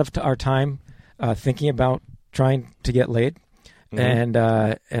spend a lot of our time thinking about trying to get laid.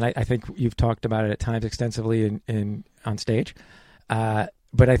 Mm-hmm. And I think you've talked about it at times extensively on stage.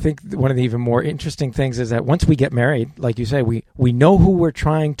 But I think one of the even more interesting things is that once we get married, like you say, we know who we're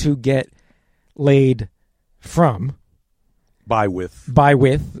trying to get laid from. By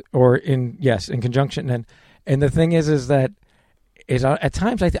with, or in conjunction. And the thing is that at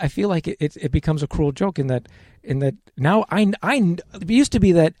times I feel like it becomes a cruel joke in that now it used to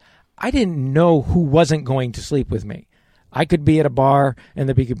be that I didn't know who wasn't going to sleep with me. I could be at a bar and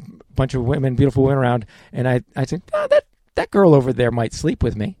there'd be a bunch of women, beautiful women around, and I think, oh, that girl over there might sleep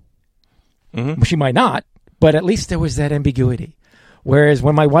with me. Mm-hmm. She might not, but at least there was that ambiguity. Whereas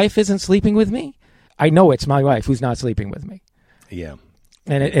when my wife isn't sleeping with me, I know it's my wife who's not sleeping with me. Yeah.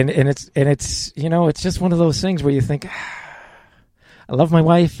 And it's you know, it's just one of those things where you think, I love my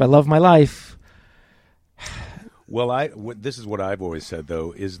wife, I love my life. Well, this is what I've always said,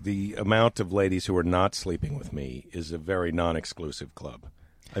 though, is the amount of ladies who are not sleeping with me is a very non-exclusive club.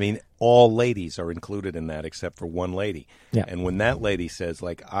 I mean, all ladies are included in that except for one lady. Yeah. And when that lady says,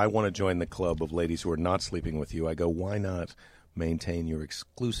 like, I want to join the club of ladies who are not sleeping with you, I go, why not maintain your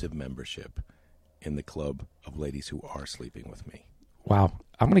exclusive membership in the club of ladies who are sleeping with me? Wow.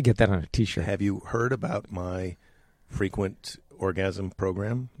 I'm going to get that on a T-shirt. Have you heard about my frequent orgasm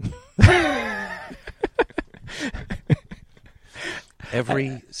program?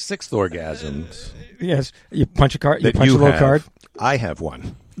 Every sixth orgasm. Yes. You punch a card. You punch a little card. I have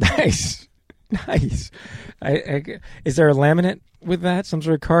one. Nice. Is there a laminate with that? Some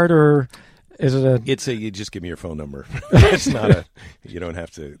sort of card, or is it you just give me your phone number. It's not you don't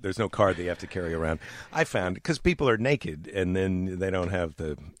have to, there's no card that you have to carry around. I found, because people are naked and then they don't have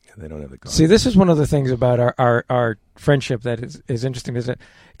the card. See, this is one of the things about our friendship that is interesting, is that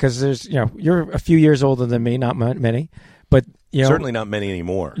because there's, you know, you're a few years older than me, not many, but you know, certainly not many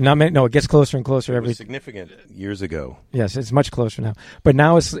anymore. Not many. No, it gets closer and closer. It was significant years ago. Yes, it's much closer now. But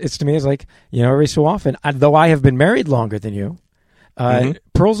now it's to me, it's like, you know, every so often, though I have been married longer than you,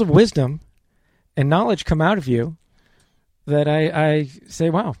 pearls of wisdom and knowledge come out of you that I say,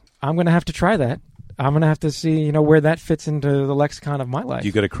 wow, I'm going to have to try that. I'm going to have to see, you know, where that fits into the lexicon of my life.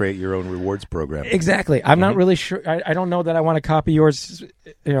 You got to create your own rewards program. Exactly. I'm not really sure. I don't know that I want to copy yours,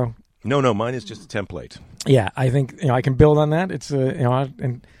 you know. No, mine is just a template. Yeah, I think, you know, I can build on that. It's you know,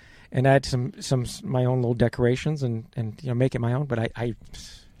 and add some my own little decorations and you know, make it my own. But I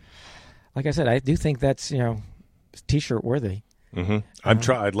like I said, I do think that's, you know, T-shirt worthy. Mm-hmm.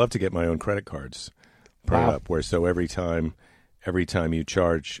 I'd love to get my own credit cards put up, where so every time you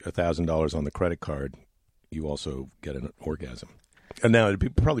charge $1,000 on the credit card, you also get an orgasm. And now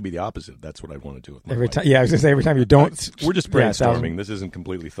it'd probably be the opposite. That's what I want to do with my life. Yeah, I was going to say every time you don't. We're just brainstorming. This isn't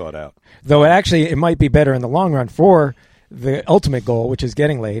completely thought out. Though it might be better in the long run for the ultimate goal, which is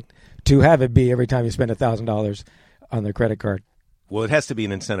getting laid, to have it be every time you spend $1,000 on the credit card. Well, it has to be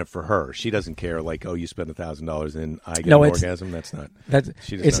an incentive for her. She doesn't care, like, oh, you spend $1,000 and I get an orgasm. That's not.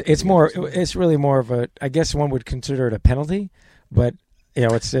 It's really more of a. I guess one would consider it a penalty, but you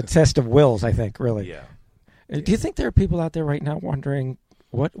know, it's a test of wills. I think, really. Yeah. Do you think there are people out there right now wondering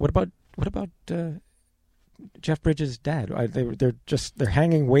what about Jeff Bridges' dad? They're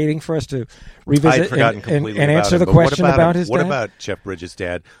hanging, waiting for us to revisit and answer the question about his dad. What about Jeff Bridges'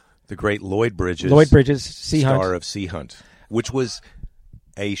 dad, the great Lloyd Bridges, star of Sea Hunt, which was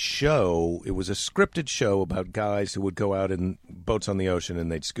a show. It was a scripted show about guys who would go out in boats on the ocean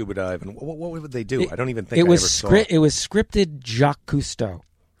and they'd scuba dive. And what would they do? I don't even think I ever saw it. It was scripted Jacques Cousteau.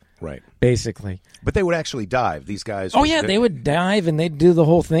 Right. basically. But they would actually dive. These guys. Oh yeah, they would dive and they'd do the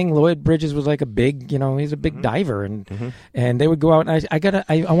whole thing. Lloyd Bridges was like a big, he's a big Mm-hmm. diver, and they would go out. And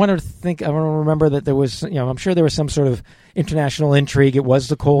I want to remember that there was, I'm sure there was some sort of international intrigue. It was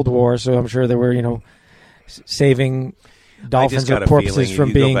the Cold War, so I'm sure there were, saving I dolphins just got or a porpoises feeling from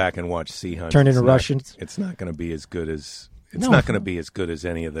if you being go back and watch Sea Hunt, turned it's into not- Russians. It's not going to be as good as No. not going to be as good as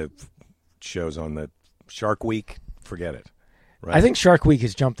any of the shows on the Shark Week. Forget it. Right? I think Shark Week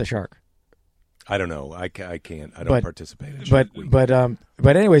has jumped the shark. I don't know. I can't. I don't But- participate in Shark Week. But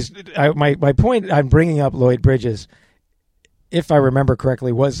anyways, my point I'm bringing up Lloyd Bridges, if I remember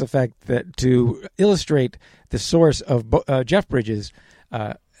correctly, was the fact that to illustrate the source of Jeff Bridges'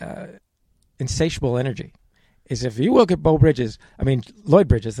 insatiable energy is if you look at Lloyd Bridges.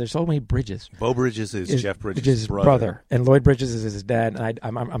 There's so many Bridges. Bo Bridges is Jeff Bridges' brother, and Lloyd Bridges is his dad.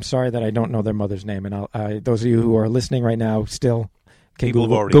 And I'm sorry that I don't know their mother's name. And those of you who are listening right now still can People have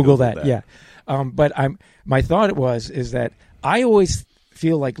Google, already Google Googled that. that. Yeah. But my thought is that I always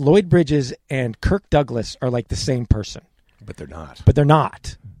feel like Lloyd Bridges and Kirk Douglas are like the same person, But they're not. but they're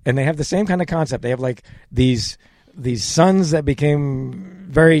not, and they have the same kind of concept. They have like these sons that became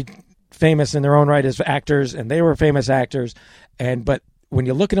very famous in their own right as actors, and they were famous actors, but when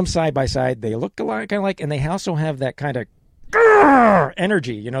you look at them side by side, they look kind of like, and they also have that kind of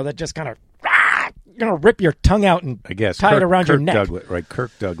energy, that just kind of rip your tongue out and I guess tie it around your neck. Douglas, right?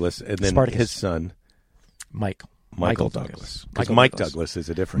 Kirk Douglas, and then Spartacus. his son Michael Douglas. Because Michael Mike Douglas. Douglas is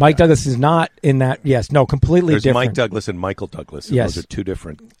a different. Mike guy. Douglas is not in that. Yes, no, completely There's different. Mike Douglas and Michael Douglas. And Yes. those are two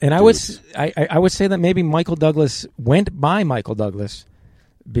different. And dudes. I would say that maybe Michael Douglas went by Michael Douglas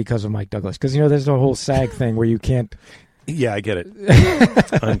because of Mike Douglas, because there's a whole SAG thing where you can't. Yeah, I get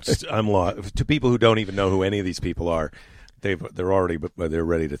it. I'm lost. To people who don't even know who any of these people are, they're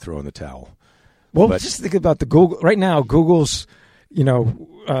ready to throw in the towel. Well, But- just think about the Google right now. Google's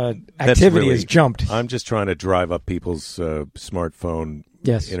That's activity really- has jumped. I'm just trying to drive up people's smartphone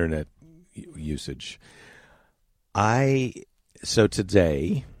Yes. internet usage. So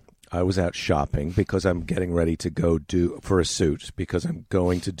today I was out shopping because I'm getting ready to go for a suit because I'm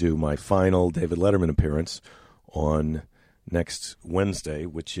going to do my final David Letterman appearance on next Wednesday,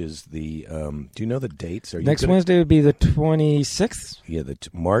 which is the do you know the dates? Are you Next gonna- Wednesday would be the 26th. Yeah,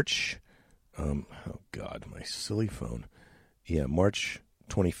 March. Oh God, my silly phone. Yeah, March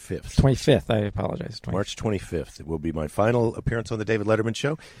 25th. 25th. I apologize. 25th. March 25th. It will be my final appearance on the David Letterman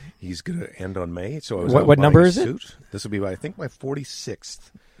Show. He's going to end on May. So I was What- out what buying number a is it? suit. This will be, I think, my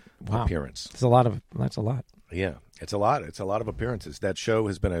 46th Wow. appearance. That's a lot. Yeah, it's a lot. It's a lot of appearances. That show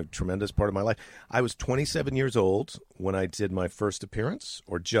has been a tremendous part of my life. I was 27 years old when I did my first appearance,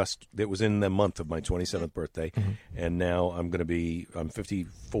 it was in the month of my 27th birthday, and now I'm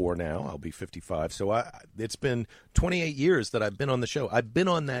 54 now. I'll be 55. So it's been 28 years that I've been on the show. I've been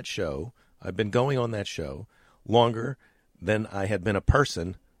on that show. I've been going on that show longer than I had been a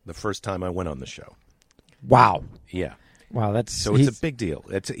person the first time I went on the show. Wow. Yeah. Wow. So it's a big deal.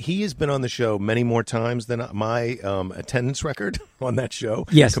 He has been on the show many more times than my attendance record on that show.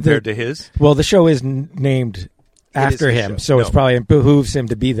 Yes, compared to his. Well, the show is named after his him, show. so it's No. probably it behooves him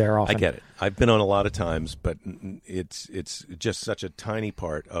to be there often. I get it. I've been on a lot of times, but it's just such a tiny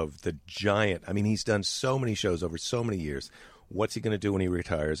part of the giant. I mean, he's done so many shows over so many years. What's he going to do when he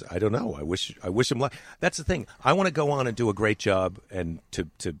retires? I don't know. I wish him luck. That's the thing. I want to go on and do a great job and to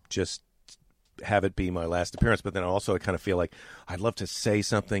just have it be my last appearance, but then also I kind of feel like I'd love to say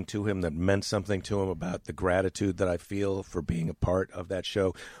something to him that meant something to him about the gratitude that I feel for being a part of that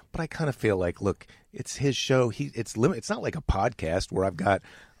show. But I kind of feel like, look, it's his show. It's not like a podcast where I've got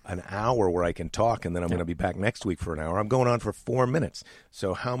an hour where I can talk and then I'm going to be back next week for an hour. I'm going on for 4 minutes.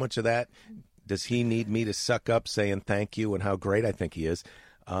 So how much of that does he need me to suck up saying thank you and how great I think he is?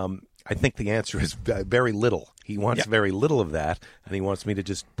 I think the answer is very little. He wants very little of that, and he wants me to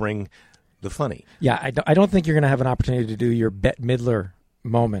just bring the funny. Yeah, I don't think you're going to have an opportunity to do your Bette Midler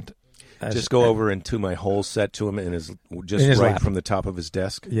moment. Just go over and do my whole set to him in his his right lap. from the top of his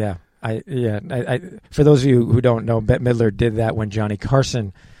desk. Yeah, I for those of you who don't know, Bette Midler did that when Johnny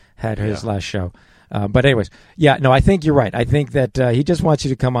Carson had his last show. But anyways, I think you're right. I think that he just wants you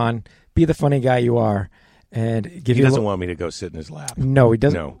to come on, be the funny guy you are, and give He you. doesn't want me to go sit in his lap. No, he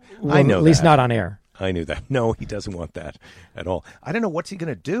doesn't. No, Well, I know at least that. not on air. I knew that. No, he doesn't want that at all. I don't know what's he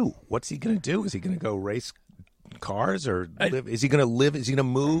going to do. What's he going to do? Is he going to go race cars or live? Is he going to live? Is he going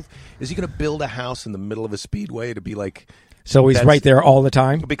to move? Is he going to build a house in the middle of a speedway to be like? So he's right there all the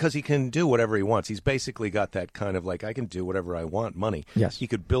time. Because he can do whatever he wants. He's basically got that kind of like, I can do whatever I want money. Yes. He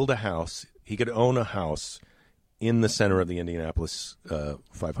could build a house. He could own a house in the center of the Indianapolis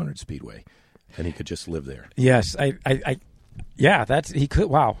 500 Speedway, and he could just live there. Yes, Yeah, he could.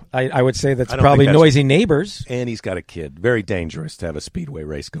 Wow, I would say that's I don't probably think that's- noisy neighbors. And he's got a kid. Very dangerous to have a speedway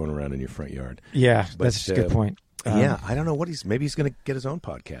race going around in your front yard. Yeah, But, that's a good point. Yeah, I don't know what maybe he's going to get his own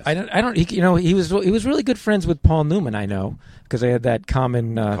podcast. I don't. He was really good friends with Paul Newman. I know because they had that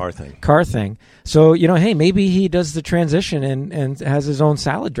common car thing. So hey, maybe he does the transition and has his own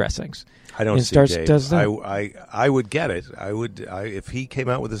salad dressings. I don't and see starts, Dave. does that. I would get it. If he came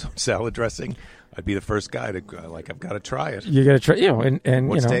out with his own salad dressing, I'd be the first guy to I've got to try it. You got to try, and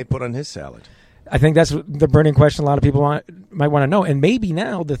What's Dave put on his salad? I think that's the burning question a lot of people might want to know. And maybe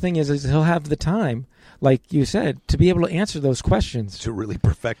now the thing is he'll have the time, like you said, to be able to answer those questions. To really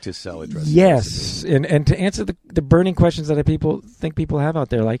perfect his salad dressing. Yes, and to answer the burning questions that people have out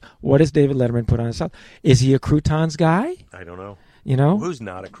there, like what does David Letterman put on his salad? Is he a croutons guy? I don't know. Who's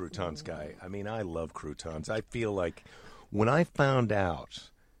not a croutons guy? I mean, I love croutons. I feel like when I found out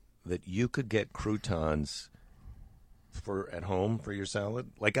that you could get croutons at home for your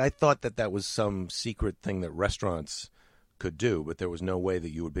salad, like I thought that was some secret thing that restaurants could do, but there was no way that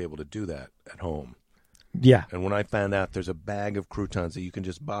you would be able to do that at home. Yeah. And when I found out there's a bag of croutons that you can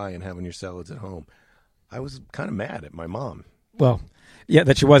just buy and have in your salads at home, I was kind of mad at my mom. Well, yeah,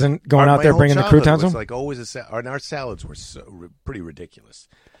 that she wasn't going out there bringing the croutons home. Like always, and our salads were pretty ridiculous.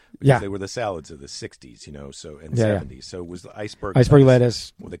 Yeah, they were the salads of the '60s, and '70s. Yeah. So it was the iceberg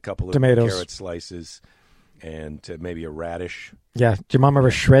lettuce with a couple of tomatoes, carrot slices, and maybe a radish. Yeah, did your mom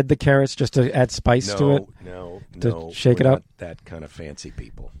ever shred the carrots just to add spice to it? No, shake it up. Not that kind of fancy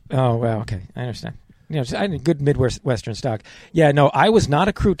people. Oh well, okay, I understand. I need good Midwestern stock. Yeah, no, I was not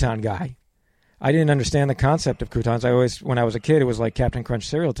a crouton guy. I didn't understand the concept of croutons. When I was a kid, it was like Captain Crunch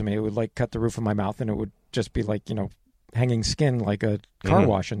cereal to me. It would like cut the roof of my mouth, and it would just be like hanging skin like a car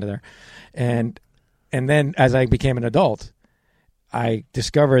wash into there. And then as I became an adult, I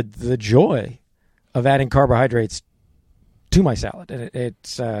discovered the joy of adding carbohydrates to my salad, and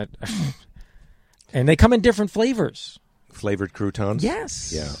it's and they come in different flavors. Flavored croutons?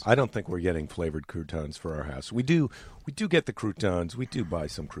 Yes. Yeah. I don't think we're getting flavored croutons for our house. We do get the croutons. We do buy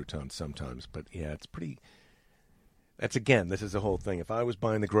some croutons sometimes, but yeah, it's pretty. This is the whole thing. If I was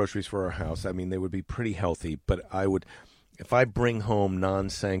buying the groceries for our house, I mean, they would be pretty healthy, but if I bring home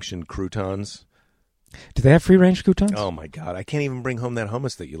non-sanctioned croutons. Do they have free-range croutons? Oh my God. I can't even bring home that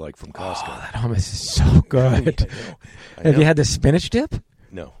hummus that you like from Costco. Oh, that hummus is so good. I know. Have you had the spinach dip?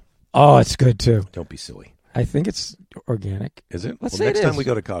 No. Oh, it's good too. Don't be silly. I think it's organic. Is it? Let's say next it time is. we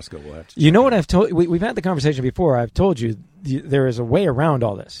go to Costco, we'll have to. You know what I've told? We've had the conversation before. I've told you there is a way around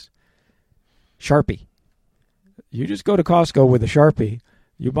all this. Sharpie. You just go to Costco with a Sharpie.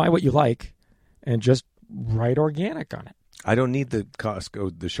 You buy what you like, and just write organic on it. I don't need the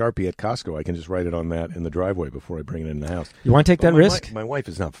Sharpie at Costco. I can just write it on that in the driveway before I bring it in the house. You want to take that risk? My wife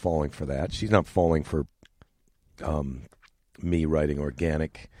is not falling for that. She's not falling for me writing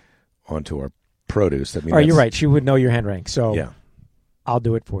organic onto our produce. I mean, you're right. She would know your handwriting, so yeah. I'll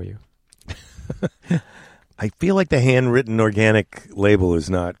do it for you. I feel like the handwritten organic label is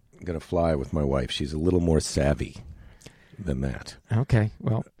not going to fly with my wife. She's a little more savvy than that. Okay.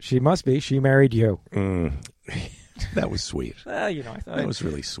 Well, she must be. She married you. That was sweet. I thought that was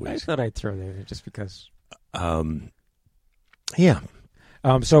really sweet. I thought I'd throw that in just because. Yeah.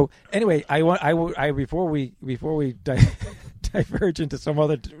 So anyway, I before we diverge into some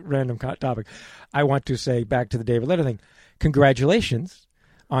other random topic, I want to say back to the David Letterman thing. Congratulations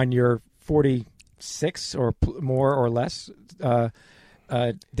on your 46 or more or less,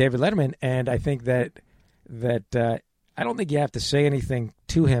 David Letterman, and I think that I don't think you have to say anything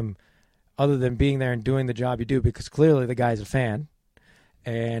to him other than being there and doing the job you do, because clearly the guy's a fan,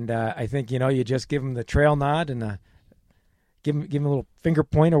 and I think you just give him the trail nod and give him a little finger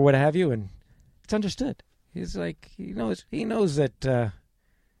point or what have you, and it's understood. He's like he knows that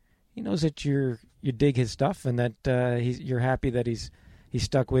you dig his stuff, and that you're happy that he's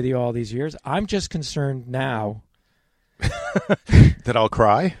stuck with you all these years. I'm just concerned now that I'll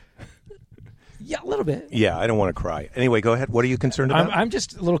cry. Yeah, a little bit. Yeah, I don't want to cry. Anyway, go ahead. What are you concerned about? I'm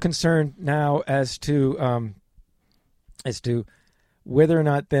just a little concerned now as to whether or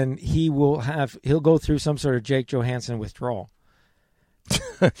not then he'll go through some sort of Jake Johansson withdrawal.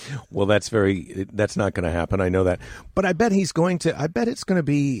 Well, that's not going to happen. I know that, but I bet it's going to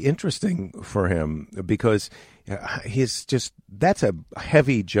be interesting for him, because that's a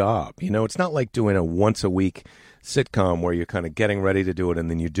heavy job. It's not like doing a once a week sitcom where you're kind of getting ready to do it and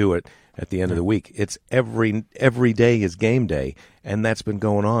then you do it at the end of the week. It's every day is game day, and that's been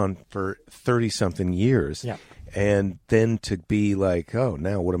going on for 30-something years. Yeah. And then to be like, oh,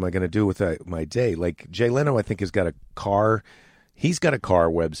 now what am I going to do with my day? Like Jay Leno, I think, has got a car. He's got a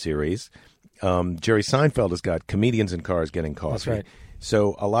car web series. Jerry Seinfeld has got comedians in cars getting coffee. That's right.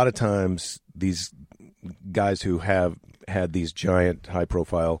 So a lot of times these guys who have had these giant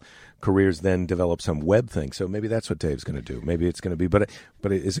high-profile careers then develop some web thing. So maybe that's what Dave's going to do. Maybe it's going to be, but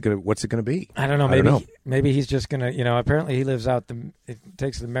is it going to? What's it going to be? I don't know. Maybe he's just going to. Apparently he lives out it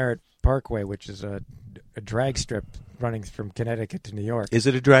takes the Merritt Parkway, which is a drag strip running from Connecticut to New York. Is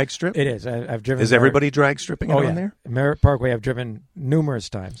it a drag strip? It is. I've driven. Is everybody drag stripping on there? Merritt Parkway. I've driven numerous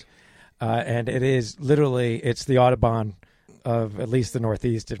times, and it is literally it's the Audubon of at least the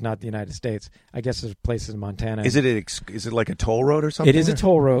Northeast, if not the United States. I guess there's places in Montana. Is it like a toll road or something? It is a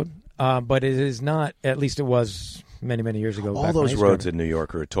toll road, but it is not. At least it was many, many years ago. All those roads in New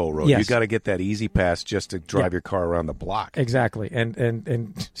York are a toll road. Yes. You got to get that easy pass just to drive your car around the block. Exactly, and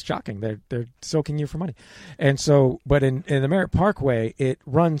it's shocking. They're soaking you for money, and so. But in the Merritt Parkway, it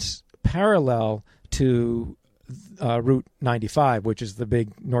runs parallel to Route 95, which is the big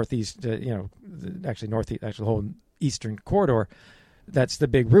northeast. Actually the whole eastern corridor. That's the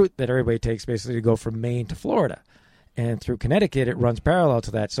big route that everybody takes basically to go from Maine to Florida. And through Connecticut, it runs parallel to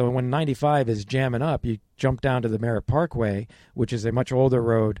that. So when 95 is jamming up, you jump down to the Merritt Parkway, which is a much older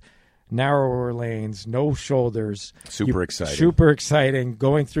road, narrower lanes, no shoulders. Super exciting.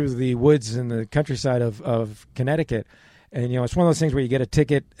 Going through the woods and the countryside of Connecticut. And, it's one of those things where you get a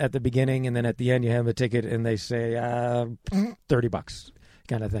ticket at the beginning, and then at the end you have a ticket, and they say $30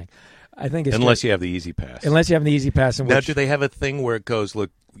 kind of thing. I think it's unless you have the Easy Pass. Unless you have the Easy Pass. Now, do they have a thing where it goes, look,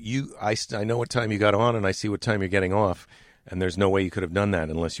 I know what time you got on, and I see what time you're getting off, and there's no way you could have done that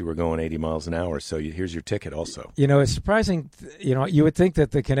unless you were going 80 miles an hour. So here's your ticket also. It's surprising. You would think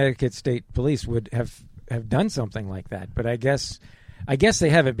that the Connecticut State Police would have done something like that, but I guess they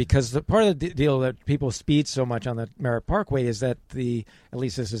haven't, because the part of the deal that people speed so much on the Merritt Parkway is that at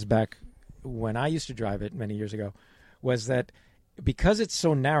least this is back when I used to drive it many years ago, was that because it's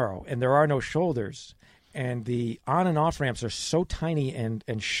so narrow and there are no shoulders and the on and off ramps are so tiny and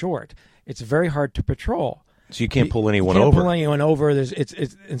short, it's very hard to patrol. So you can't pull anyone over. You can't pull anyone over.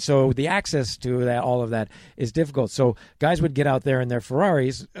 And so the access to all of that is difficult. So guys would get out there in their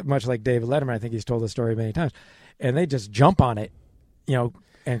Ferraris, much like David Letterman. I think he's told the story many times, and they just jump on it,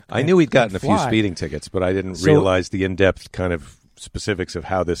 And I knew he'd gotten a few speeding tickets, but I didn't realize the in-depth kind of specifics of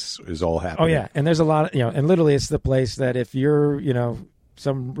how this is all happening. Oh yeah, and there's a lot of, and literally it's the place that if you're,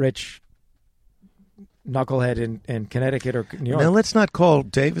 some rich knucklehead in Connecticcut or New York. Now let's not call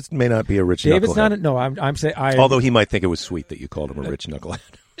David may not be a rich David's knucklehead. not. No, I'm saying. Although he might think it was sweet that you called him a rich knucklehead.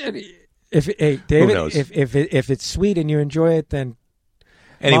 David, who knows? If it's sweet and you enjoy it, then.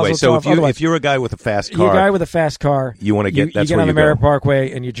 Anyway, so if you're a guy with a fast car, you're a guy with a fast car, you want to get you get on the Merritt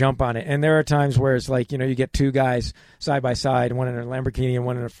Parkway and you jump on it. And there are times where it's like, you get two guys side by side, one in a Lamborghini and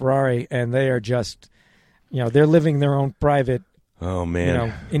one in a Ferrari, and they are just, they're living their own private. Oh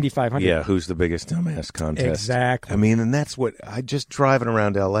man, Indy 500. Yeah, who's the biggest dumbass contest? Exactly. I mean, and that's what I just driving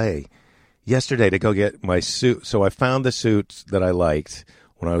around L.A. yesterday to go get my suit. So I found the suit that I liked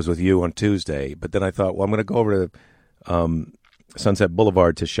when I was with you on Tuesday, but then I thought, well, I'm going to go over to Sunset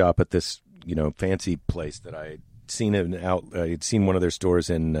Boulevard to shop at this, fancy place that I had seen I'd seen one of their stores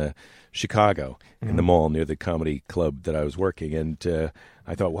in Chicago in the mall near the comedy club that I was working, and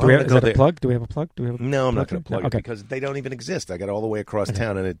I thought, well, is that a plug? Do we have a plug? No, I'm not going to plug it okay. because they don't even exist. I got all the way across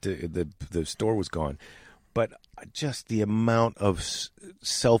town, and the store was gone. But just the amount of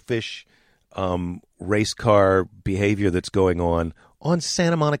selfish race car behavior that's going on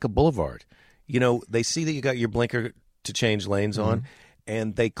Santa Monica Boulevard. They see that you got your blinker to change lanes on,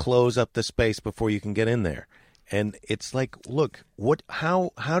 and they close up the space before you can get in there. And it's like, look,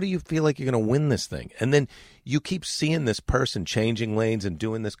 how do you feel like you're going to win this thing? And then you keep seeing this person changing lanes and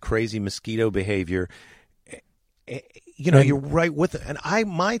doing this crazy mosquito behavior. You're right with it. And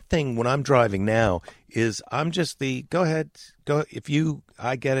my thing when I'm driving now is I'm just go ahead, go.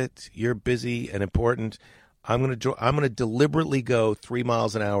 I get it. You're busy and important. I'm going to deliberately go 3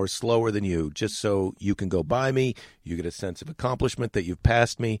 miles an hour slower than you, just so you can go by me. You get a sense of accomplishment that you've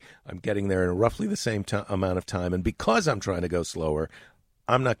passed me. I'm getting there in roughly the same amount of time, and because I'm trying to go slower,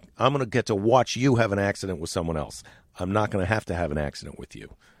 I'm going to get to watch you have an accident with someone else. I'm not going to have an accident with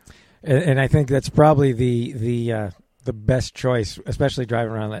you. And I think that's probably the best choice, especially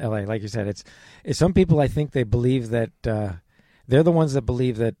driving around LA. Like you said, it's some people, I think they believe that they're the ones that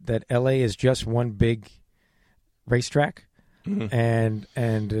believe that LA is just one big racetrack, and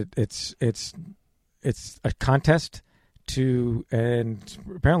it's a contest and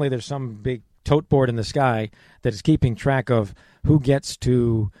apparently there's some big tote board in the sky that is keeping track of who gets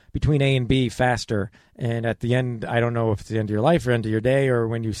to between A and B faster, and at the end, I don't know if it's the end of your life or end of your day or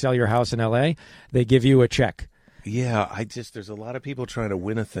when you sell your house in LA, they give you a check. Yeah, there's a lot of people trying to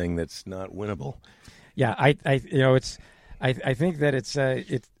win a thing that's not winnable. Yeah, I think that it's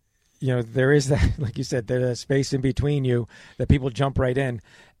there is that, like you said, there's a space in between you that people jump right in,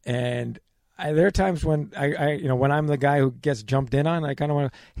 and there are times when when I'm the guy who gets jumped in on, I kind of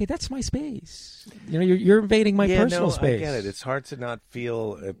want to, hey, that's my space. You're invading my personal space. I get it. It's hard to not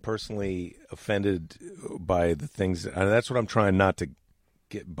feel personally offended by the things. That's what I'm trying not to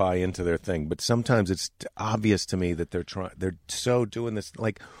buy into their thing. But sometimes it's obvious to me that they're so doing this.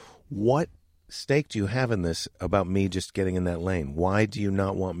 Like, what stake do you have in this about me just getting in that lane? Why do you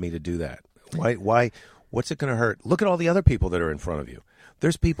not want me to do that? Why? What's it going to hurt? Look at all the other people that are in front of you.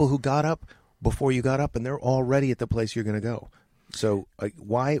 There's people who got up before you got up, and they're already at the place you're going to go. So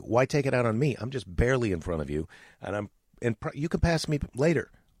why take it out on me? I'm just barely in front of you, and you can pass me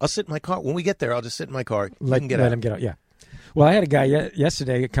later. I'll sit in my car. When we get there, I'll just sit in my car. Let him get out. Yeah. Well, I had a guy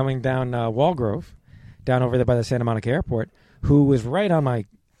yesterday coming down Walgrove, down over there by the Santa Monica Airport, who was right on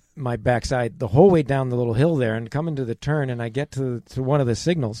my backside the whole way down the little hill there, and coming to the turn, and I get to one of the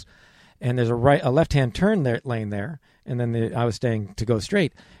signals, and there's a left-hand turn lane there, and then I was staying to go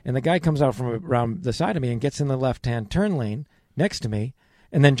straight, and the guy comes out from around the side of me and gets in the left-hand turn lane next to me,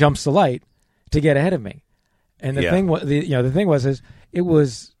 and then jumps the light to get ahead of me. And the thing was it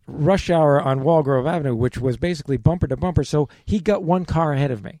was rush hour on Walgrove Avenue, which was basically bumper to bumper. So he got one car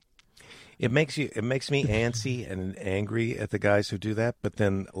ahead of me. It makes me antsy and angry at the guys who do that. But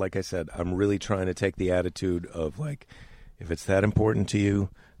then, like I said, I'm really trying to take the attitude of, like, if it's that important to you,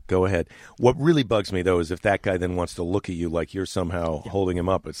 go ahead. What really bugs me, though, is if that guy then wants to look at you like you're somehow holding him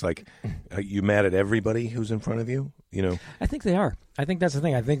up. It's like, are you mad at everybody who's in front of you? I think they are. I think that's the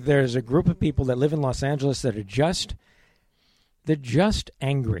thing. I think there's a group of people that live in Los Angeles that are they're just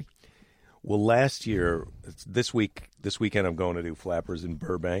angry. Well, last year, this weekend, I'm going to do Flappers in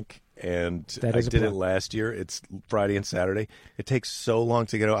Burbank, and I did it last year. It's Friday and Saturday. It takes so long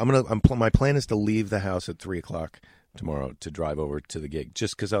to get out. My plan is to leave the house at 3:00 tomorrow to drive over to the gig,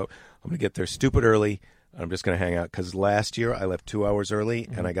 just because I'm going to get there stupid early. I'm just going to hang out, because last year I left 2 hours early,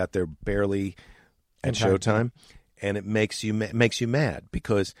 and I got there barely at showtime, and it makes you mad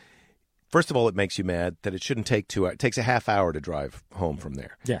because. First of all, it makes you mad that it shouldn't take 2 hours. It takes a half hour to drive home from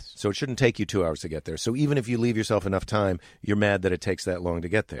there. Yes. So it shouldn't take you 2 hours to get there. So even if you leave yourself enough time, you're mad that it takes that long to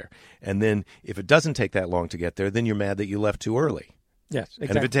get there. And then if it doesn't take that long to get there, then you're mad that you left too early. Yes, exactly.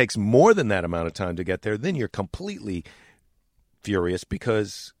 And if it takes more than that amount of time to get there, then you're completely furious,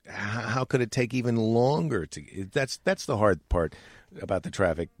 because how could it take even longer to? That's the hard part about the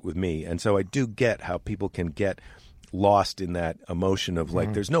traffic with me. And so I do get how people can get lost in that emotion of,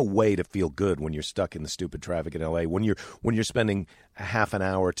 like, there's no way to feel good when you're stuck in the stupid traffic in LA. When you're spending a half an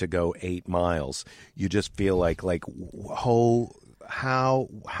hour to go 8 miles, you just feel like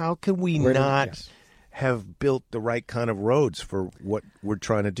how can we not have built the right kind of roads for what we're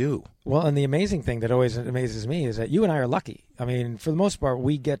trying to do? Well, and the amazing thing that always amazes me is that you and I are lucky. I mean, for the most part,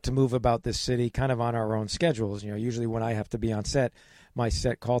 we get to move about this city kind of on our own schedules. Usually when I have to be on set, my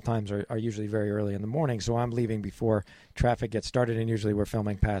set call times are usually very early in the morning, so I'm leaving before traffic gets started, and usually we're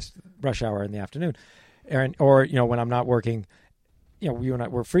filming past rush hour in the afternoon. Or when I'm not working,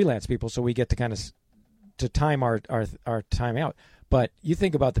 we're freelance people, so we get to kind of to time our time out. But you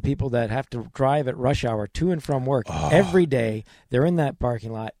think about the people that have to drive at rush hour to and from work every day. They're in that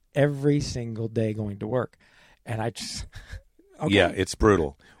parking lot every single day going to work, and I just okay. Yeah, it's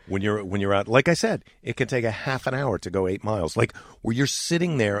brutal. When you're out, like I said, it can take a half an hour to go 8 miles. Like, where you're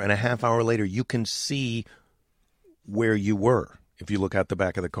sitting there, and a half hour later, you can see where you were if you look out the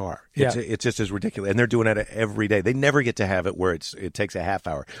back of the car. It's just as ridiculous, and they're doing it every day. They never get to have it where it takes a half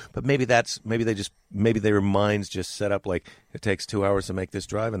hour. But maybe their minds just set up like, it takes 2 hours to make this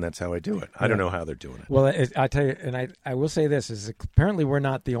drive, and that's how I do it. I don't know how they're doing it. Well, I tell you, and I will say this is apparently we're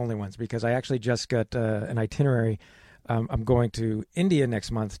not the only ones, because I actually just got an itinerary. I'm going to India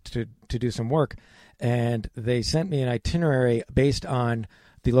next month to do some work, and they sent me an itinerary based on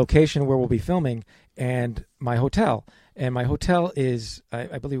the location where we'll be filming and my hotel. And my hotel is,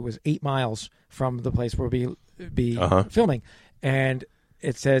 I believe it was 8 miles from the place where we'll be filming. And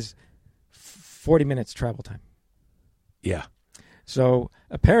it says 40 minutes travel time. Yeah. So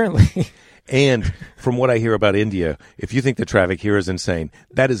apparently... And from what I hear about India, if you think the traffic here is insane,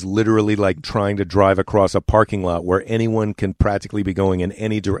 that is literally like trying to drive across a parking lot where anyone can practically be going in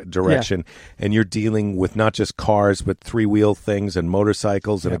any direction. Yeah. And you're dealing with not just cars, but three-wheel things and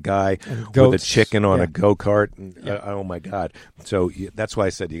motorcycles and a guy with a chicken on a go-kart. Oh, my God. So that's why I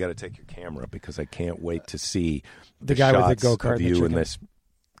said you got to take your camera, because I can't wait to see the guy with the go-kart of you in this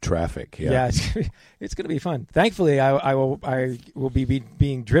traffic. Yeah, it's going to be fun. Thankfully, I will be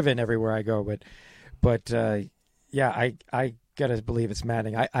being driven everywhere I go. But yeah, I gotta believe it's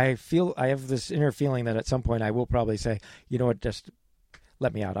maddening. I feel I have this inner feeling that at some point I will probably say, you know what, just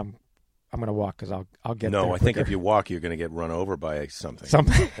let me out. I'm gonna walk because I'll get there. No, I think quicker. if you walk, you're going to get run over by something.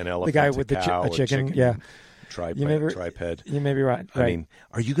 An elephant, the guy with a cow, the a chicken, yeah. Triped. You may be right. I mean,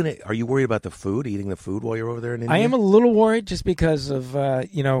 are you worried about the food, eating the food while you're over there in India? I am a little worried just because of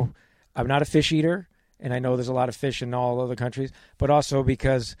I'm not a fish eater, and I know there's a lot of fish in all other countries, but also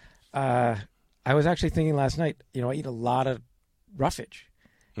because I was actually thinking last night, I eat a lot of roughage,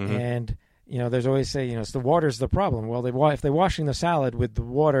 and there's always say, it's the water's the problem. Well, if they're washing the salad with the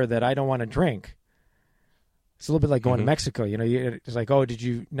water that I don't want to drink, it's a little bit like going to Mexico. It's like, oh, did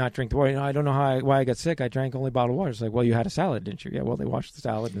you not drink the water? I don't know why I got sick. I drank only bottled water. It's like, well, you had a salad, didn't you? Yeah, well, they washed the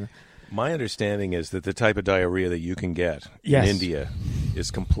salad. My understanding is that the type of diarrhea that you can get Yes. in India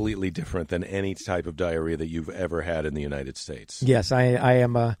is completely different than any type of diarrhea that you've ever had in the United States. Yes, I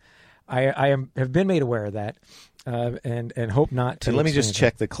have been made aware of that, and hope not to. And let me just experience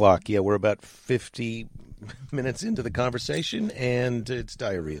check the clock. Yeah, we're about 50 minutes into the conversation, and it's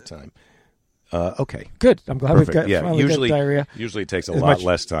diarrhea time. Okay. it. Good. I'm glad Perfect. we've got finally got diarrhea. Usually it takes a As lot much-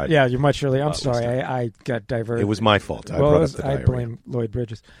 less time. Yeah, you're much earlier. I'm Lot less sorry. time. I got diverted. It was my fault. I Well, brought up the I diarrhea. blame Lloyd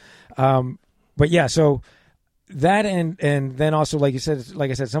Bridges. But yeah, so that and then also, like I said,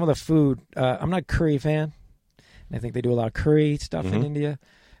 some of the food. I'm not a curry fan. I think they do a lot of curry stuff in India.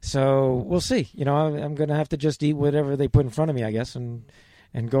 So we'll see. I'm going to have to just eat whatever they put in front of me, I guess, and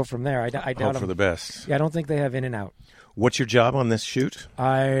go from there. I doubt Hope for them. the best. Yeah, I don't think they have In-N-Out. What's your job on this shoot?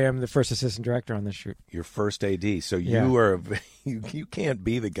 I am the first assistant director on this shoot. Your first AD. So Yeah. you are you can't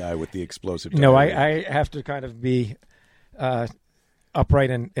be the guy with the explosive No, diarrhea. I have to kind of be upright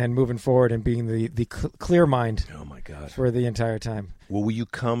and moving forward and being the clear mind Oh my God. for the entire time. Well, will you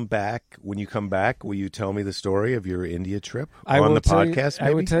come back? When you come back, will you tell me the story of your India trip I on will the tell you- podcast? I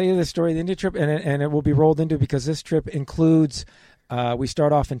maybe? would tell you the story of the India trip, and it will be rolled into because this trip includes we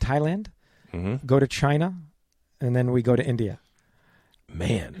start off in Thailand, go to China, and then we go to India.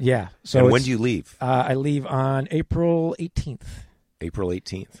 Man. Yeah. So And when it's- do you leave? I leave on April 18th. April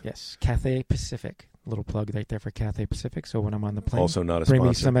 18th. Yes, Cathay Pacific. A little plug right there for Cathay Pacific. So when I'm on the plane, Also not a bring me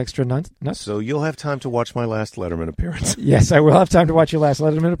sponsor. some extra nuts. So you'll have time to watch my last Letterman appearance, Yes, I will have time to watch your last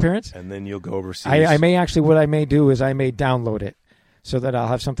Letterman appearance. and then you'll go overseas. I may actually, what I may do is I may download it so that I'll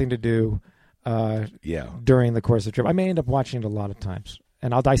have something to do Yeah. during the course of the trip. I may end up watching it a lot of times,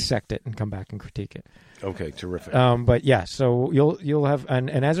 and I'll dissect it and come back and critique it. Okay. Terrific. But yeah, so you'll have, and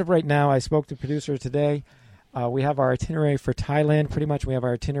as of right now, I spoke to the producer today. We have our itinerary for Thailand, pretty much. We have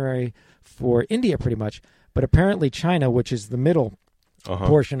our itinerary for India, pretty much. But apparently China, which is the middle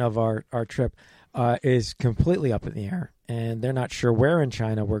portion of our trip, is completely up in the air. And they're not sure where in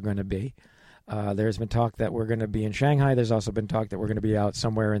China we're going to be. There's been talk that we're going to be in Shanghai. There's also been talk that we're going to be out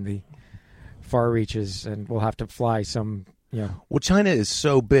somewhere in the far reaches, and we'll have to fly some, Well, China is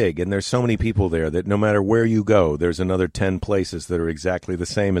so big, and there's so many people there that no matter where you go, there's another 10 places that are exactly the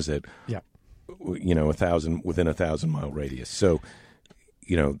same as it. Yeah. Within a 1,000-mile radius. So,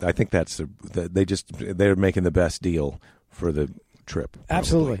 I think they're making the best deal for the trip.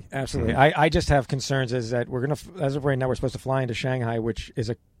 probably. Absolutely. I just have concerns is that we're going to, as of right now, we're supposed to fly into Shanghai, which is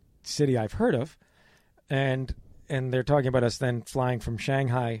a city I've heard of, and they're talking about us then flying from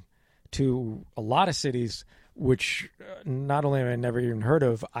Shanghai to a lot of cities, which not only have I never even heard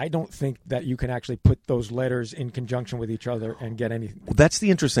of, I don't think that you can actually put those letters in conjunction with each other and get anything. Well, that's the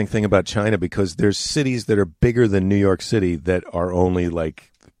interesting thing about China, because there's cities that are bigger than New York City that are only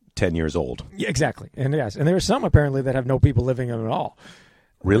like 10 years old. Yeah, exactly. And yes, and there are some apparently that have no people living in them at all.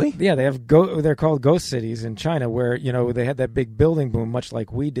 Really? Yeah, they have they're called ghost cities in China, where they had that big building boom, much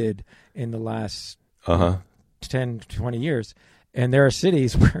like we did in the last 10, 20 years. And there are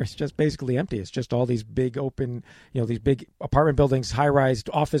cities where it's just basically empty. It's just all these big open, these big apartment buildings, high-rise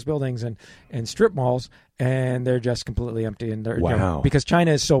office buildings, and strip malls, and they're just completely empty. And they're Wow. because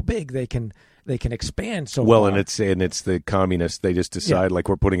China is so big, they can expand so Well, far. and it's the communists. They just decide like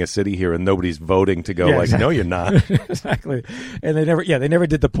we're putting a city here, and nobody's voting to go. Yeah, like, exactly. no, you're not. Exactly. And they never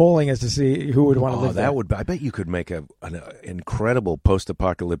did the polling as to see who would want to Oh, live there. that would. I bet you could make an incredible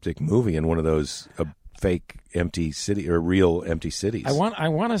post-apocalyptic movie in one of those fake empty city or real empty cities. I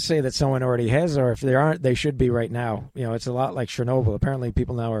want to say that someone already has, or if they aren't, they should be right now. It's a lot like Chernobyl. Apparently,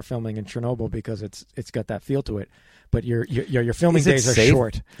 people now are filming in Chernobyl because it's got that feel to it. But your filming Is it days are safe?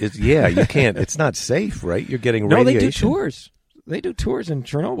 short. You can't. It's not safe, right? You're getting No, radiation. they do tours. They do tours in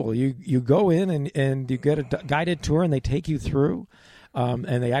Chernobyl. You go in and you get a guided tour, and they take you through,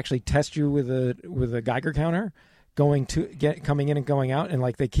 and they actually test you with a Geiger counter, coming in and going out, and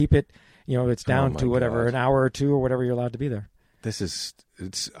like they keep it. It's down my to whatever God. an hour or two or whatever you're allowed to be there. This is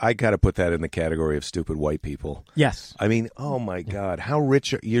I got to put that in the category of stupid white people. Yes. I mean, oh my God, how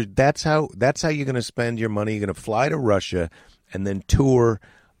rich are you? That's how you're going to spend your money. You're going to fly to Russia and then tour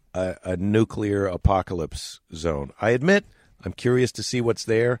a nuclear apocalypse zone. I admit, I'm curious to see what's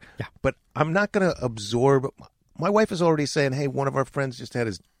there, but I'm not going to absorb. My wife is already saying, hey, one of our friends just had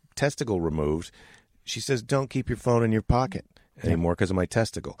his testicle removed. She says, don't keep your phone in your pocket anymore because of my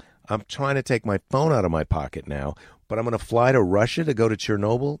testicle. I'm trying to take my phone out of my pocket now, but I'm going to fly to Russia to go to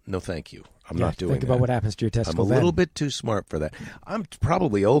Chernobyl? No, thank you. I'm not doing that. Think about what happens to your testicle. I'm a little bit too smart for that. I'm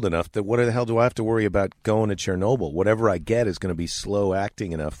probably old enough that what the hell do I have to worry about going to Chernobyl? Whatever I get is going to be slow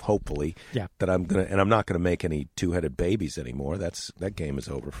acting enough, hopefully, that I'm not going to make any two-headed babies anymore. That game is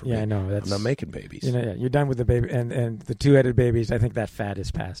over for me. Yeah, I know. I'm not making babies. You're done with the baby and the two-headed babies. I think that fad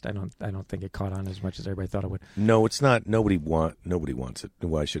is past. I don't think it caught on as much as everybody thought it would. No, it's not. Nobody wants it.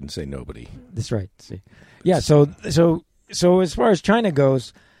 Well, I shouldn't say nobody. That's right. See, yeah. So as far as China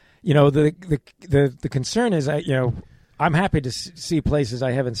goes, the concern is, I'm happy to see places I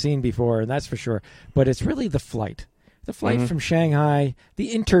haven't seen before, and that's for sure. But it's really the flight from Shanghai,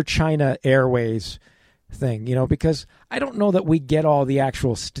 the inter-China Airways thing, because I don't know that we get all the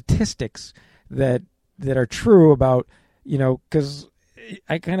actual statistics that are true about, because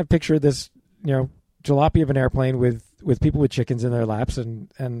I kind of picture this, jalopy of an airplane with people with chickens in their laps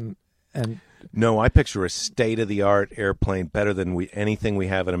and. No, I picture a state-of-the-art airplane better than anything we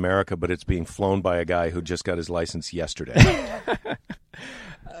have in America, but it's being flown by a guy who just got his license yesterday.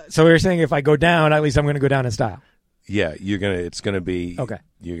 So you're saying if I go down, at least I'm going to go down in style. Yeah, it's going to be okay.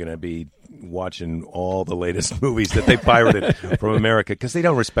 You're going to be watching all the latest movies that they pirated from America because they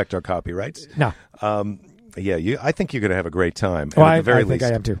don't respect our copyrights. No. I think you're going to have a great time. Well, at the very least,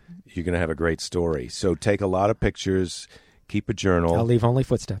 I am too. You're going to have a great story. So take a lot of pictures, keep a journal. I'll leave only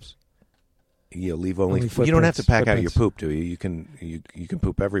footsteps. You leave only you don't have to pack out your poop, do you? You can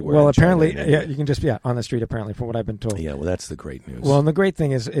poop everywhere. Well, apparently, you can just on the street. Apparently, from what I've been told. Yeah, well, that's the great news. Well, and the great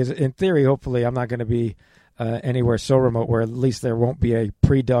thing is in theory, hopefully, I'm not going to be anywhere so remote where at least there won't be a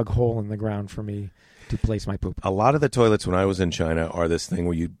pre-dug hole in the ground for me to place my poop. A lot of the toilets when I was in China are this thing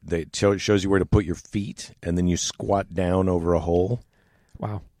where shows you where to put your feet, and then you squat down over a hole.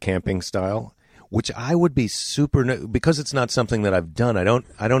 Wow, camping style. Which I would be because it's not something that I've done. I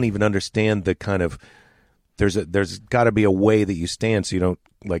don't even understand the kind of there's got to be a way that you stand so you don't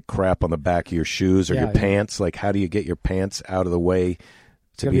like crap on the back of your shoes or your pants. Like how do you get your pants out of the way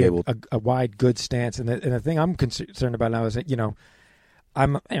to be able a wide good stance? And the thing I'm concerned about now is that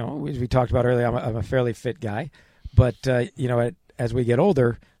I'm as we talked about earlier, I'm a fairly fit guy, but as we get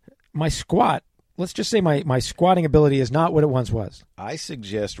older, my squat. Let's just say my squatting ability is not what it once was. I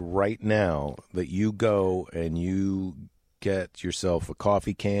suggest right now that you go and you get yourself a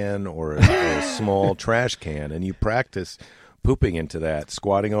coffee can or a small trash can and you practice pooping into that,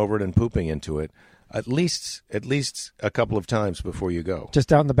 squatting over it and pooping into it at least a couple of times before you go.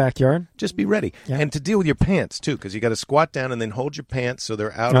 Just out in the backyard? Just be ready. Yeah. And to deal with your pants, too, because you got to squat down and then hold your pants so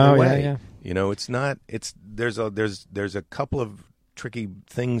they're out of the way. Yeah. There's a couple of tricky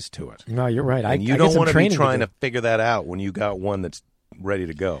things to it. No, you're right. And you don't want to be trying to figure that out when you got one that's ready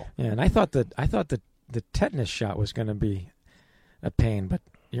to go. Yeah, and I thought that the tetanus shot was going to be a pain, but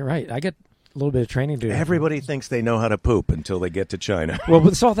you're right. I get a little bit of training to do. Everybody thinks they know how to poop until they get to China. Well,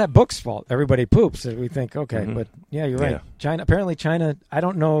 it's all that book's fault. Everybody poops, and we think, okay, but yeah, you're right. Yeah. China. I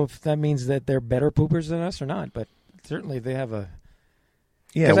don't know if that means that they're better poopers than us or not, but certainly they have a.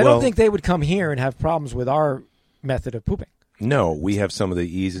 Yeah, because I don't think they would come here and have problems with our method of pooping. No, we have some of the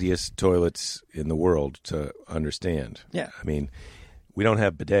easiest toilets in the world to understand. Yeah. I mean, we don't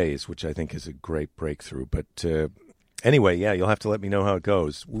have bidets, which I think is a great breakthrough. But anyway, yeah, you'll have to let me know how it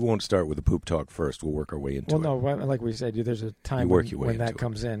goes. We won't start with the poop talk first. We'll work our way into it. Well, no, like we said, there's a time when that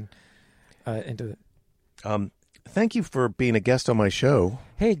comes in into the... Thank you for being a guest on my show.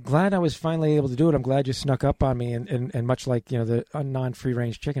 Hey, glad I was finally able to do it. I'm glad you snuck up on me, and much like the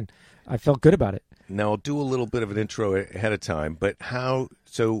non-free-range chicken, I felt good about it. Now, I'll do a little bit of an intro ahead of time, but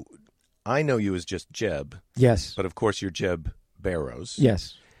so I know you as just Jeb. Yes. But, of course, you're Jeb Barrows.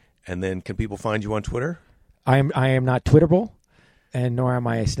 Yes. And then can people find you on Twitter? I am not Twitterable, and nor am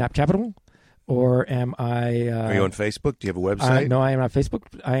I Snapchatable, or am I... Are you on Facebook? Do you have a website? No, I am not Facebook.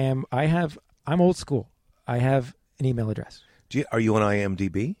 I'm old school. I have an email address. Are you on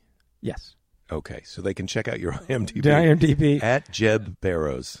IMDb? Yes. Okay, so they can check out your IMDb. IMDb at Jeb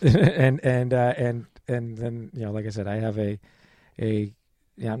Barrows. and then like I said, I have a I'm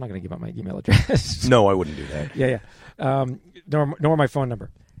not going to give out my email address. No, I wouldn't do that. Yeah. Nor my phone number.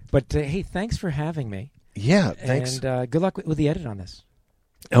 But hey, thanks for having me. Yeah, thanks. And good luck with the edit on this.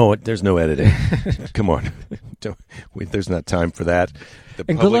 Oh, there's no editing. Come on. There's not time for that.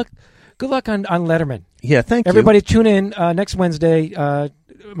 And good luck on Letterman. Yeah, thank you. Everybody tune in next Wednesday,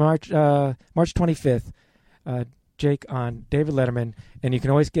 March 25th. Jake on David Letterman, and you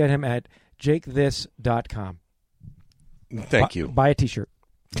can always get him at jakethis.com. Thank you. Buy a T-shirt.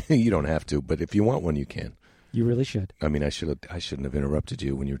 You don't have to, but if you want one, you can. You really should. I mean, I shouldn't have interrupted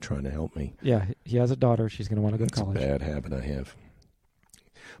you when you were trying to help me. Yeah, he has a daughter. She's going to want to go to college. It's a bad habit I have.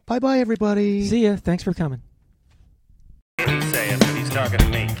 Bye-bye, everybody. See ya. Thanks for coming. He's saying, but he's talking to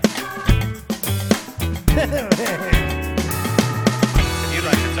me. If you'd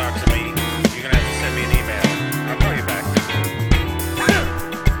like to talk to me, you're going to have to send me an email. I'll call you back.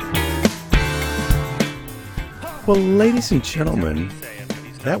 Well, ladies and gentlemen,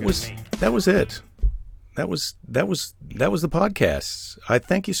 that was it. That was the podcast. I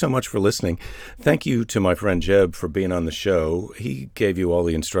thank you so much for listening. Thank you to my friend Jeb for being on the show. He gave you all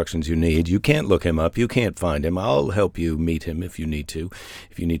the instructions you need. You can't look him up. You can't find him. I'll help you meet him if you need to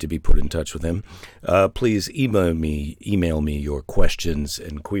be put in touch with him. Please email me your questions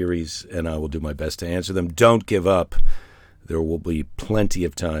and queries, and I will do my best to answer them. Don't give up. There will be plenty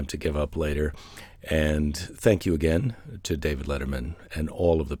of time to give up later. And thank you again to David Letterman and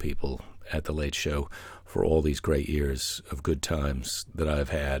all of the people at The Late Show for all these great years of good times that I've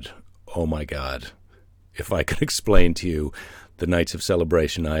had. Oh, my God. If I could explain to you the nights of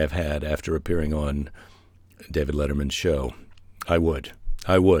celebration I have had after appearing on David Letterman's show, I would.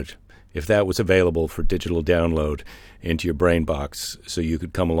 If that was available for digital download into your brain box so you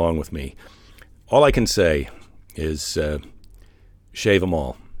could come along with me. All I can say is shave them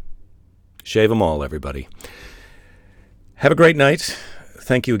all. Shave them all, everybody. Have a great night.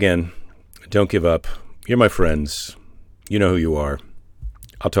 Thank you again. Don't give up. You're my friends. You know who you are.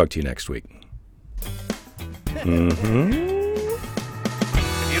 I'll talk to you next week. If you'd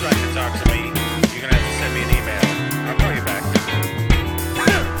like to talk to me, you're going to have to send me an email. I'll call you back.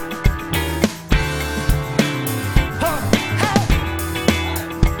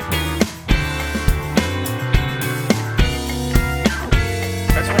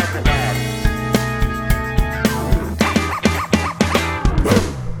 That's what I'm about.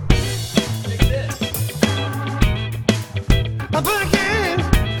 I'm back in.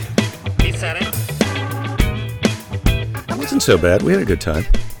 He said it. It wasn't so bad. We had a good time.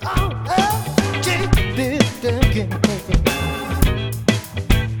 Take this again.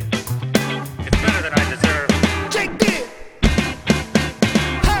 It's better than I deserve. Take this.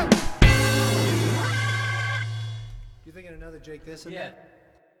 You thinking another Jake this in there?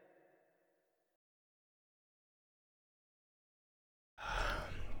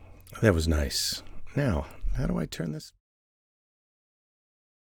 That was nice. Now, how do I turn this?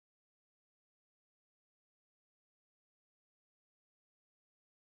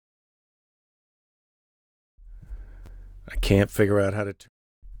 I can't figure out how to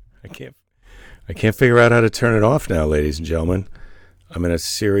turn it off now, ladies and gentlemen. I'm in a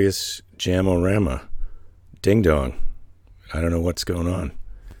serious jam-o-rama. Ding dong. I don't know what's going on.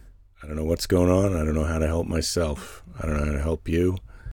 I don't know how to help myself. I don't know how to help you.